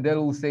me, and they'll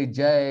all say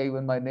Jay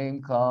when my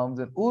name comes,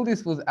 and all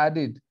this was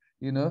added,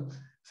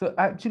 So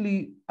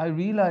actually, I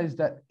realized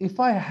that if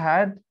I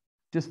had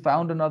just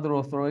found another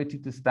authority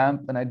to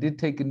stamp and I did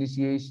take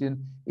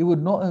initiation, it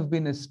would not have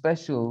been as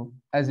special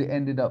as it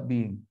ended up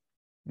being.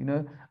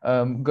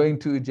 Going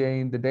to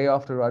Ujjain the day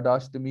after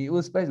Radhashtami, it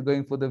was special.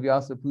 Going for the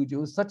Vyasa Puja, it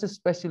was such a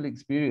special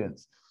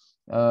experience.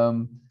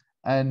 And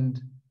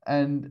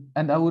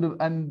I would have,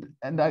 and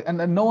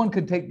no one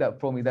can take that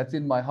from me. That's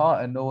in my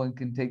heart, and no one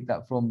can take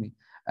that from me.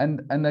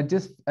 And I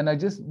just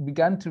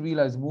began to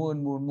realize more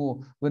and more and more,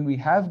 when we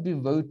have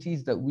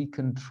devotees that we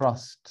can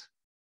trust,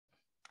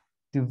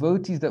 and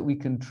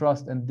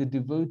the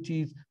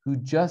devotees who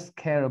just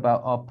care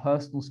about our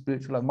personal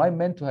spiritual life. My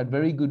mentor had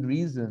very good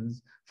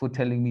reasons for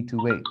telling me to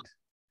wait.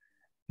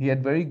 He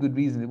had very good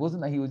reasons. It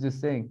wasn't that he was just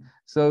saying,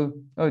 so,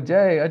 oh,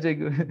 Ajay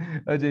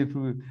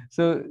Prabhu.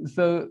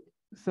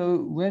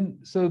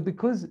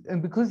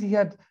 Because he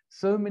had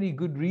so many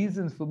good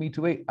reasons for me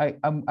to wait,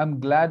 I'm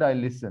glad I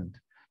listened.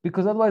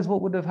 Because otherwise,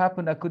 what would have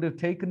happened? I could have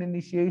taken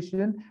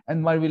initiation,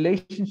 and my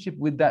relationship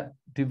with that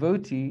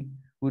devotee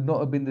would not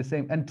have been the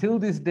same. Until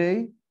this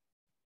day,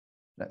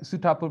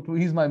 Sutapa Prabhu,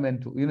 he's my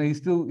mentor. He's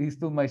still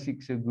my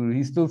Shiksha Guru.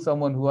 He's still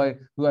someone who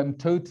I'm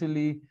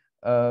totally,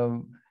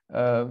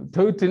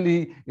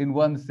 in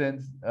one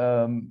sense,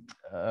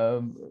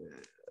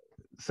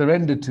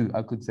 surrender to,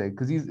 I could say,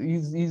 because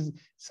he's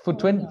for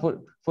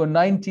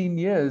 19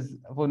 years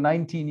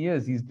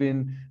he's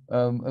been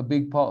a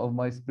big part of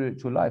my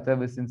spiritual life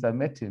ever since I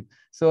met him.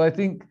 So I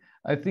think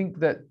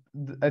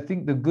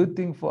the good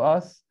thing for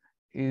us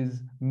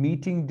is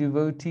meeting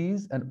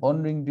devotees and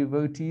honoring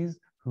devotees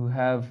who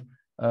have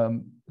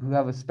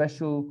a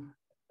special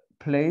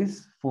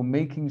place for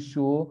making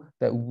sure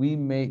that we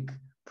make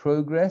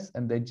progress,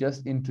 and they're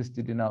just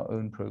interested in our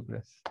own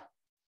progress.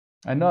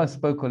 I know I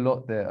spoke a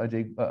lot there,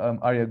 Ajay,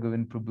 Arya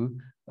Govind Prabhu.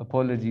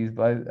 Apologies,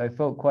 but I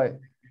felt quite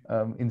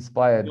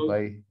inspired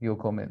by your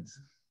comments.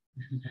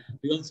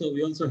 We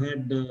also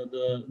had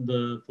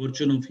the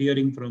fortune of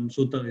hearing from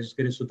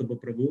Iskari Sutapa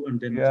Prabhu, and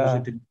then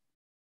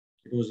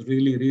it was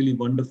really, really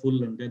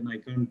wonderful. And then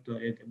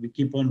we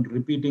keep on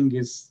repeating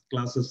his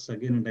classes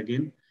again and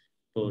again.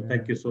 So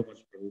thank you so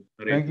much, Prabhu.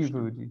 Thank you,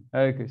 Prabhuji.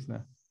 Hare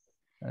Krishna.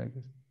 Hare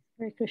Krishna.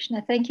 Hare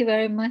Krishna. Thank you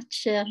very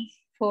much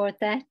for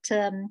that.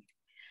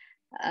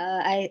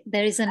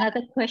 There is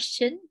another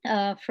question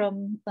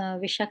from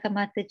Vishaka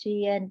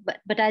Mataji,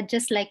 but I'd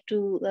just like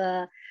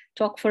to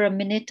talk for a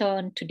minute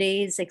on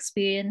today's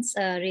experience,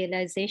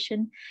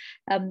 realization.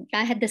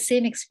 I had the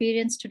same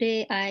experience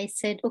today. I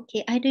said,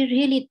 okay, I did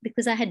really,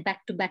 because I had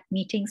back-to-back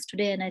meetings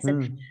today, and I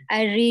said,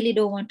 I really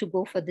don't want to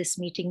go for this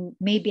meeting.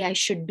 Maybe I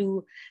should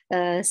do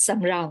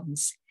some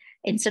rounds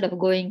instead of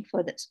going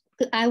for this.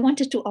 I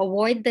wanted to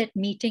avoid that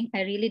meeting.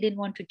 I really didn't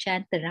want to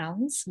chant the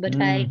rounds, but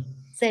I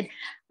said,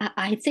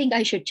 I think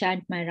I should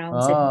chant my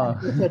rounds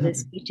and go for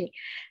this meeting.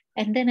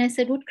 And then I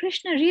said, would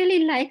Krishna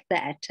really like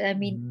that? I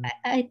mean,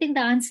 I think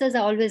the answers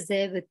are always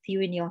there with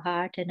you in your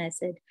heart. And I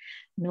said,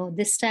 no,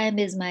 this time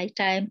is my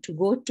time to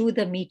go to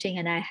the meeting,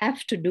 and I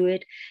have to do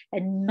it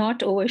and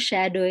not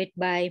overshadow it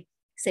by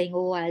saying,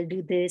 oh, I'll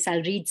do this,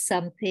 I'll read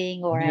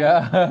something, or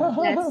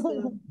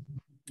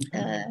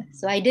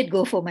So I did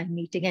go for my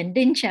meeting and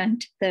didn't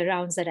chant the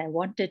rounds that I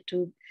wanted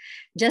to,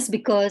 just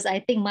because I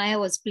think Maya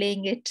was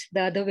playing it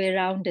the other way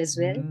around as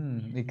well.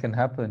 It can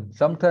happen.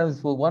 Sometimes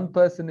for one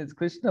person it's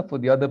Krishna, for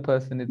the other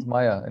person it's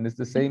Maya, and it's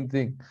the same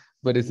thing,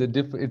 but it's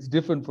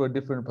different for a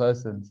different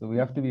person. So we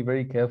have to be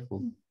very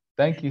careful.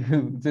 Thank you.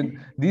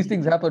 These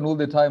things happen all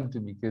the time to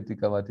me,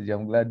 Kirtika Mataji.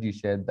 I'm glad you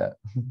shared that.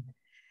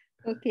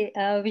 Okay,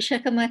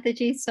 Vishaka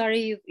Mataji,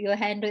 sorry, your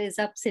hand is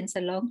up since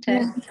a long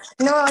time.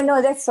 No,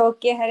 that's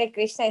okay. Hare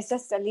Krishna. It's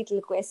just a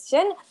little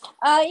question.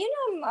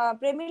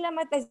 Premila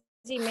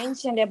Mataji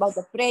mentioned about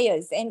the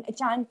prayers and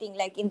chanting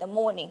like in the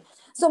morning.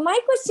 So my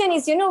question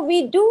is,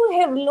 we do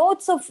have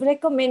lots of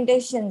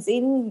recommendations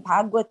in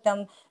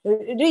Bhagavatam.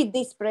 Read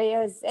these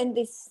prayers and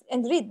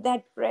read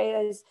that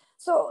prayers.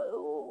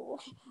 So,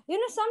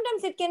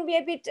 sometimes it can be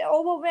a bit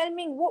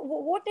overwhelming.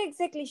 What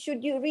exactly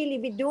should you really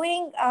be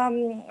doing?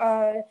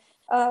 I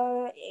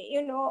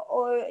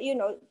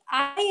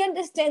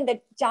understand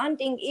that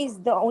chanting is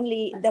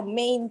the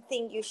main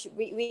thing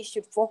we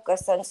should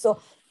focus on.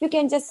 So you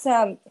can just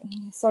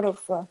sort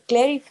of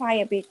clarify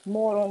a bit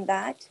more on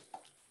that.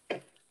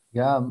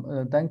 Yeah,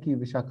 thank you,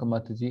 Vishaka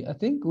Mataji. I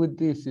think with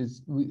this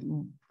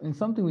and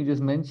something we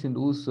just mentioned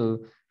also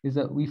is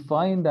that we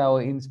find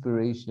our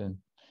inspiration.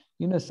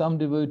 Some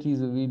devotees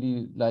are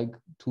really like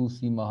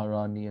Tulsi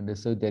Maharani and they're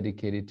so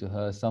dedicated to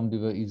her. Some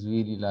devotees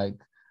really like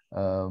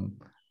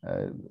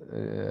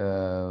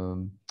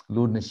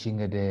Lord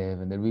Nrsimhadev,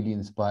 and they're really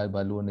inspired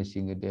by Lord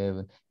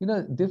Nrsimhadev.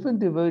 Different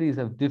devotees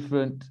have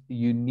different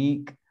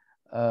unique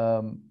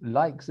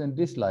likes and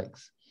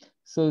dislikes.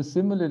 So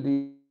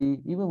similarly,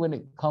 even when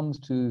it comes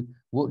to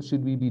what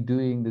should we be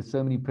doing, there's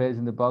so many prayers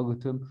in the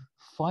Bhagavatam,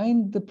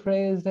 find the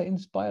prayers that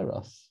inspire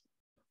us.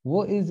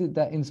 What is it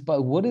that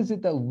inspires? What is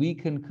it that we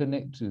can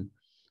connect to?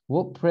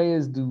 What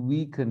prayers do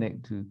we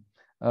connect to?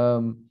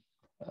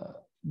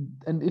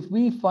 And if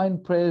we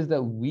find prayers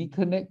that we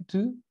connect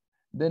to,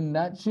 then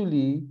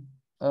naturally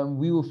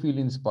we will feel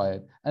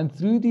inspired. And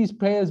through these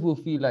prayers, we'll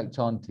feel like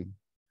chanting.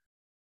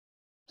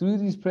 Through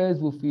these prayers,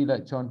 we'll feel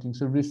like chanting.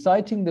 So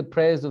reciting the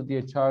prayers of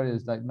the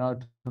acharyas like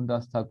Narottam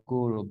Das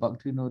Thakur or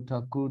Bhaktivinoda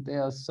Thakur, they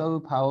are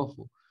so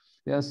powerful.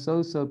 They are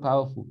so, so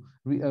powerful.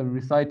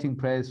 Reciting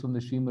prayers from the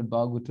Srimad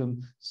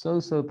Bhagavatam,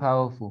 so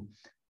powerful.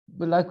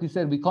 But like we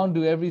said, we can't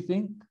do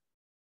everything.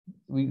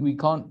 We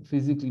can't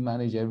physically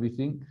manage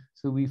everything.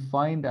 So we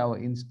find our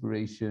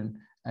inspiration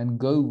and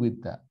go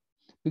with that.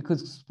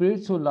 Because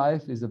spiritual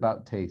life is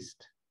about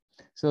taste.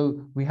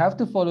 So we have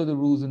to follow the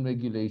rules and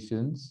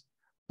regulations,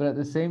 but at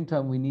the same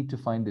time, we need to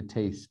find a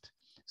taste.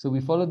 So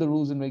we follow the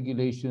rules and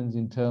regulations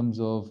in terms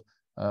of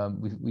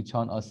we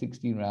chant our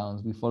 16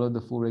 rounds, we follow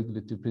the 4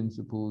 regulative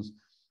principles,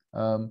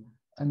 and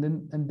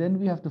then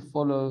we have to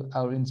follow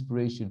our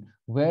inspiration.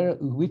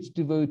 Which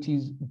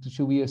devotees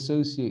should we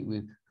associate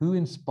with? Who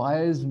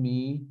inspires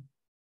me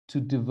to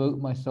devote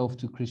myself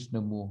to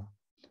Krishna more?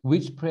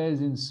 Which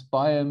prayers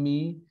inspire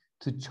me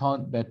to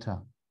chant better?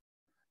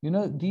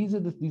 These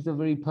are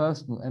very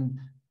personal, and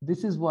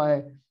this is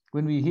why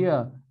when we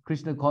hear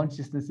Krishna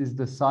consciousness is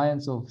the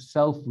science of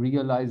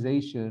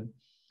self-realization,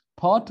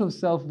 part of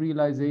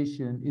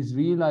self-realization is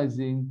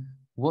realizing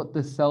what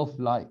the self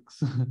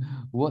likes,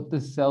 what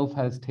the self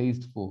has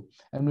taste for.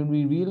 And when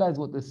we realize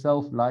what the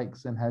self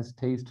likes and has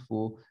taste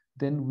for,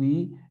 then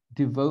we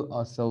devote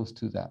ourselves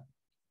to that.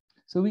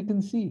 So we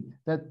can see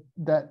that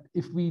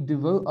if we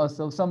devote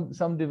ourselves,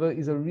 some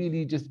devotees are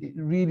really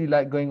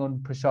like going on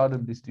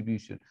prasadam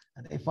distribution,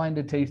 and they find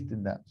a taste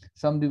in that.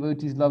 Some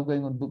devotees love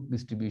going on book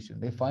distribution.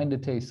 They find a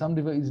taste. Some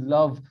devotees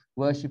love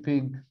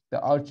worshipping the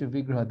Archa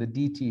Vigraha, the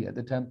deity at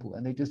the temple,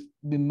 and they just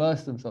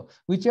immerse themselves.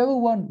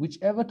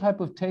 Whichever type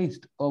of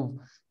taste of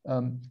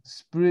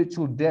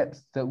spiritual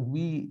depth that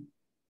we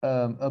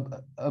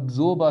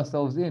absorb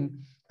ourselves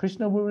in,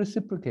 Krishna will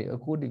reciprocate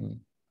accordingly.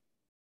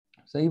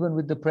 So even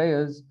with the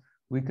prayers,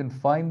 we can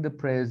find the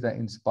prayers that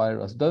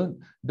inspire us. Don't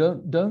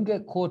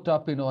get caught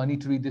up in, I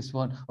need to read this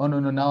one. Oh no,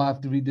 now I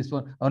have to read this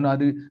one. Oh no,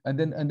 and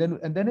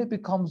then it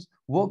becomes,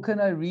 what can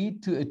I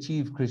read to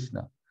achieve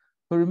Krishna?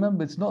 But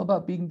remember, it's not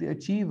about being the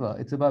achiever,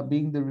 it's about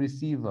being the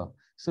receiver.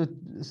 So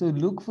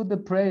look for the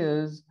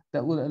prayers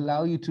that will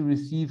allow you to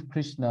receive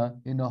Krishna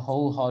in a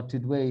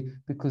wholehearted way,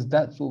 because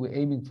that's what we're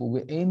aiming for.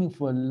 We're aiming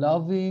for a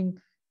loving,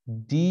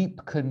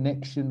 deep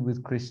connection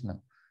with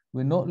Krishna.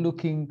 We're not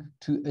looking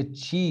to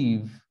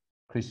achieve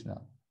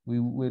Krishna.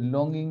 We're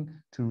longing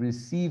to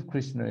receive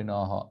Krishna in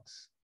our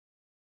hearts.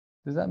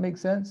 Does that make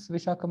sense,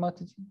 Vishaka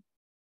Mataji?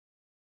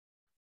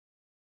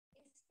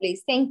 Yes,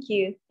 please. Thank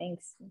you.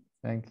 Thanks.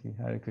 Thank you.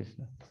 Hare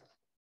Krishna.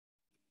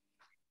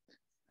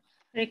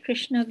 Hare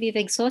Krishna, we've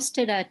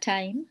exhausted our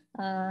time.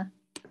 Are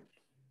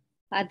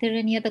there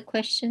any other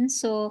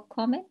questions or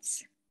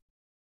comments?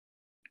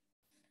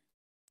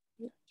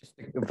 Just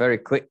a very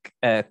quick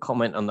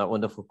comment on that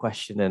wonderful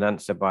question and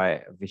answer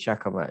by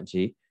Vishaka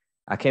Mataji.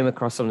 I came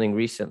across something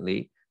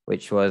recently,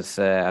 which was,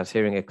 I was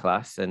hearing a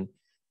class and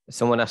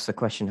someone asked the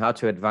question, how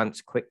to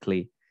advance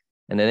quickly.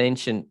 And an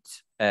ancient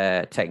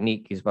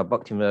technique is by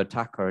Bhaktivinoda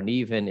Thakur, and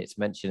even it's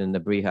mentioned in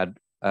the Brihad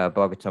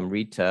Bhagavatam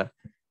Rita,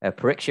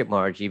 Parikshit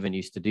Maharaj even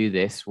used to do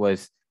this,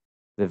 was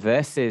the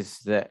verses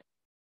that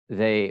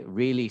they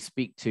really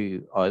speak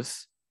to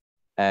us,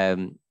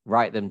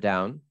 write them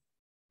down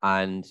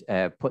and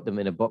put them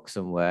in a book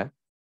somewhere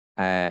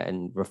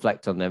and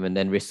reflect on them, and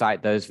then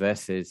recite those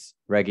verses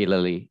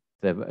regularly,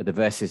 the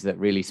verses that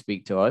really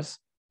speak to us.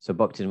 So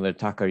Bhaktivinoda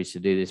Thakur used to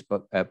do this,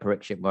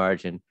 Parikshit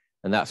Maharaj, and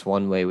that's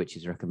one way which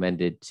is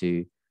recommended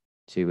to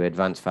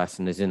advance fast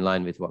and is in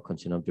line with what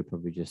Kanchanajba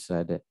Prabhu just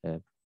said.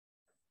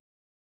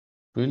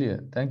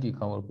 Brilliant. Thank you,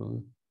 Kamal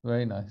Prabhu.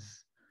 Very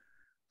nice.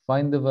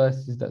 Find the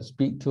verses that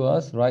speak to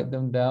us, write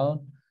them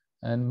down,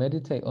 and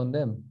meditate on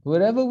them.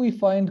 Wherever we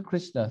find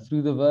Krishna,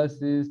 through the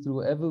verses, through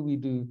whatever we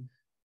do,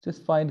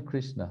 just find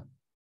Krishna.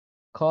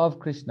 Carve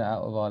Krishna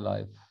out of our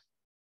life.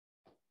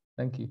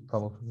 Thank you,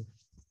 Kamal Prabhu.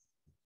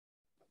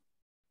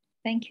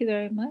 Thank you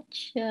very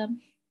much.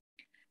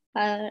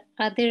 Are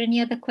there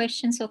any other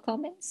questions or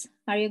comments?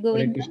 Are you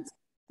going?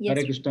 Yes.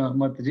 Hare Krishna,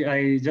 Mataji.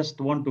 I just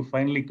want to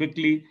finally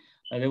quickly,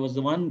 there was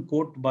the one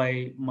quote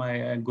by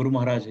my Guru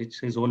Maharaj, it's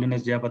His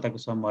Holiness Jayapata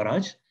Goswami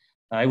Maharaj.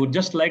 I would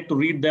just like to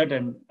read that,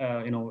 and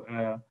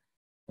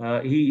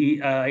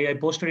I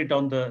posted it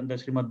on the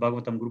Srimad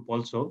Bhagavatam group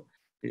also.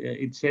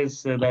 It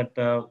says that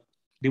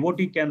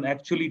devotee can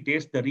actually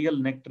taste the real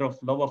nectar of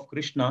love of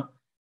Krishna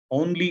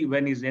only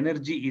when his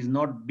energy is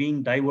not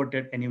being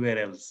diverted anywhere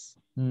else.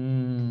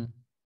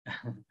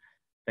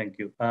 Thank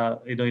you.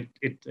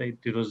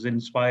 It was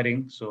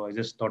inspiring, so I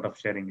just thought of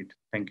sharing it.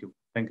 Thank you.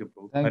 Thank you,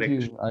 Prabhu.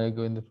 Thank you. I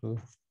go in the flow.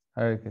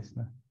 Hare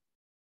Krishna.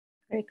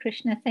 Hare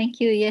Krishna. Thank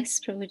you. Yes,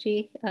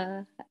 Prabhuji.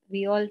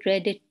 We all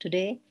read it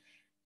today,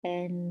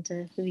 and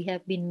we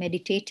have been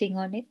meditating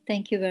on it.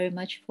 Thank you very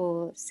much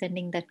for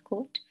sending that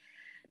quote.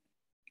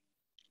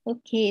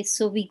 Okay,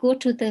 so we go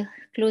to the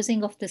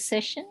closing of the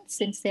session.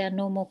 Since there are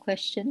no more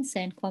questions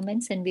and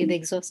comments and we've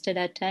exhausted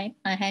our time,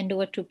 I hand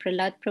over to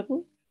Prahlad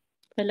Prabhu.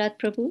 Prahlad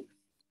Prabhu.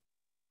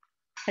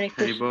 Hare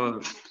Krishna.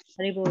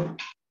 Haribol.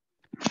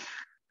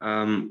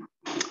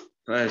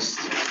 First,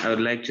 I would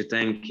like to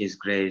thank His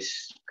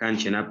Grace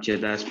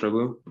Kanchanajba Das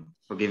Prabhu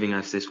for giving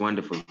us this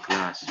wonderful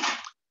class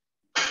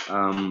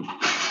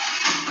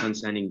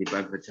concerning the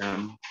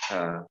Bhagavatam.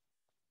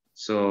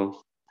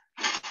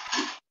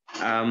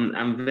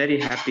 I'm very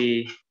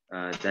happy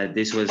that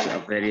this was a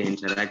very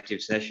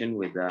interactive session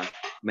with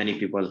many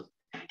people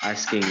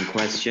asking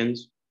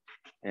questions,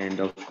 and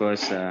of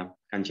course,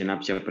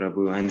 Kanchanajba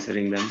Prabhu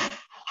answering them.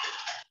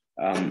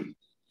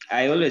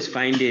 I always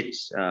find it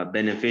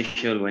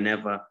beneficial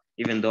whenever,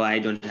 even though I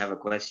don't have a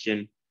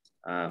question,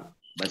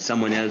 but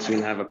someone else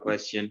will have a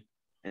question,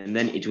 and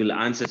then it will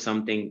answer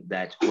something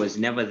that was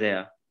never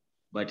there,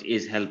 but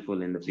is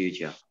helpful in the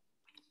future.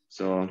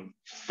 So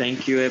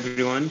thank you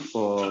everyone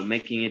for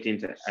making it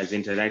as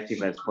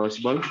interactive as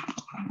possible.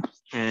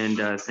 And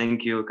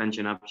thank you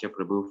Kanchanajba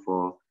Prabhu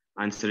for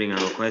answering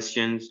our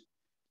questions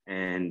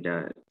and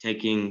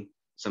taking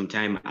some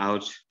time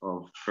out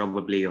of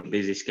probably your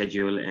busy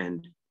schedule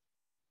and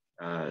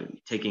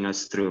taking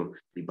us through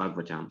the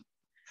Bhagavatam.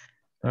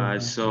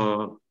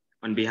 So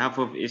on behalf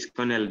of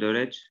ISKCON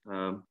Eldoret,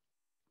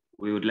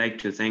 we would like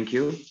to thank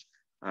you.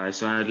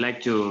 So I would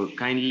like to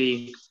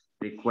kindly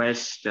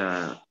request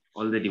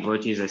all the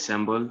devotees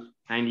assembled,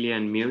 kindly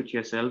unmute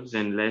yourselves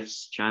and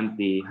let's chant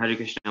the Hare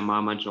Krishna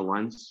Maha Mantra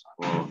once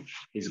for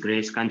His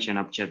Grace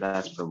Kanchanajba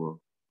Das Prabhu.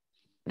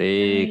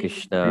 Hare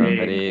Krishna,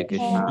 Hare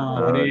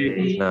Krishna,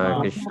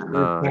 Krishna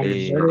Krishna, Hare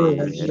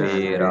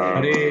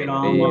Hare, Hare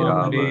Rama,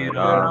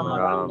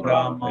 Rama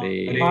Rama,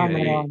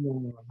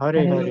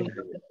 Hare Hare.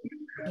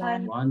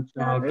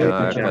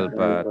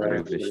 Kalpa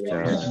Tarubhishta,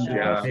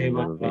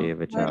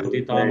 Sindhuvevacha,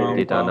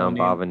 Titanam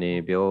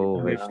Pavanebhyo,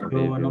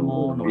 Vaishnavebhyo Namo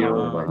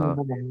Namaha.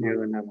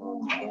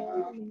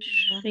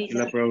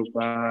 Srila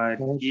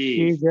Prabhupada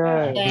ki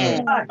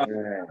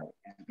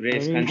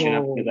Grace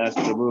Kanchanajba Das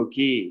Prabhu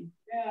ki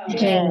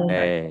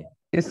Jai.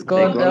 ISKCON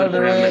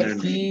Eldoret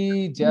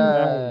ki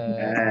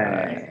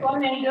Jai.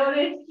 ISKCON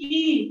Eldoret ki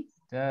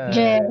Jai.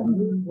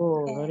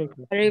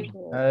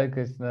 Hare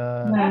Krishna.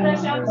 Radha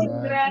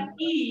Shambhadra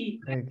ki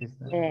Hare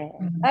Krishna.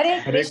 Hare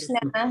Krishna.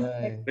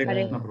 Hare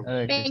Krishna.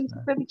 Thank you,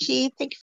 Prabhuji. Thank you.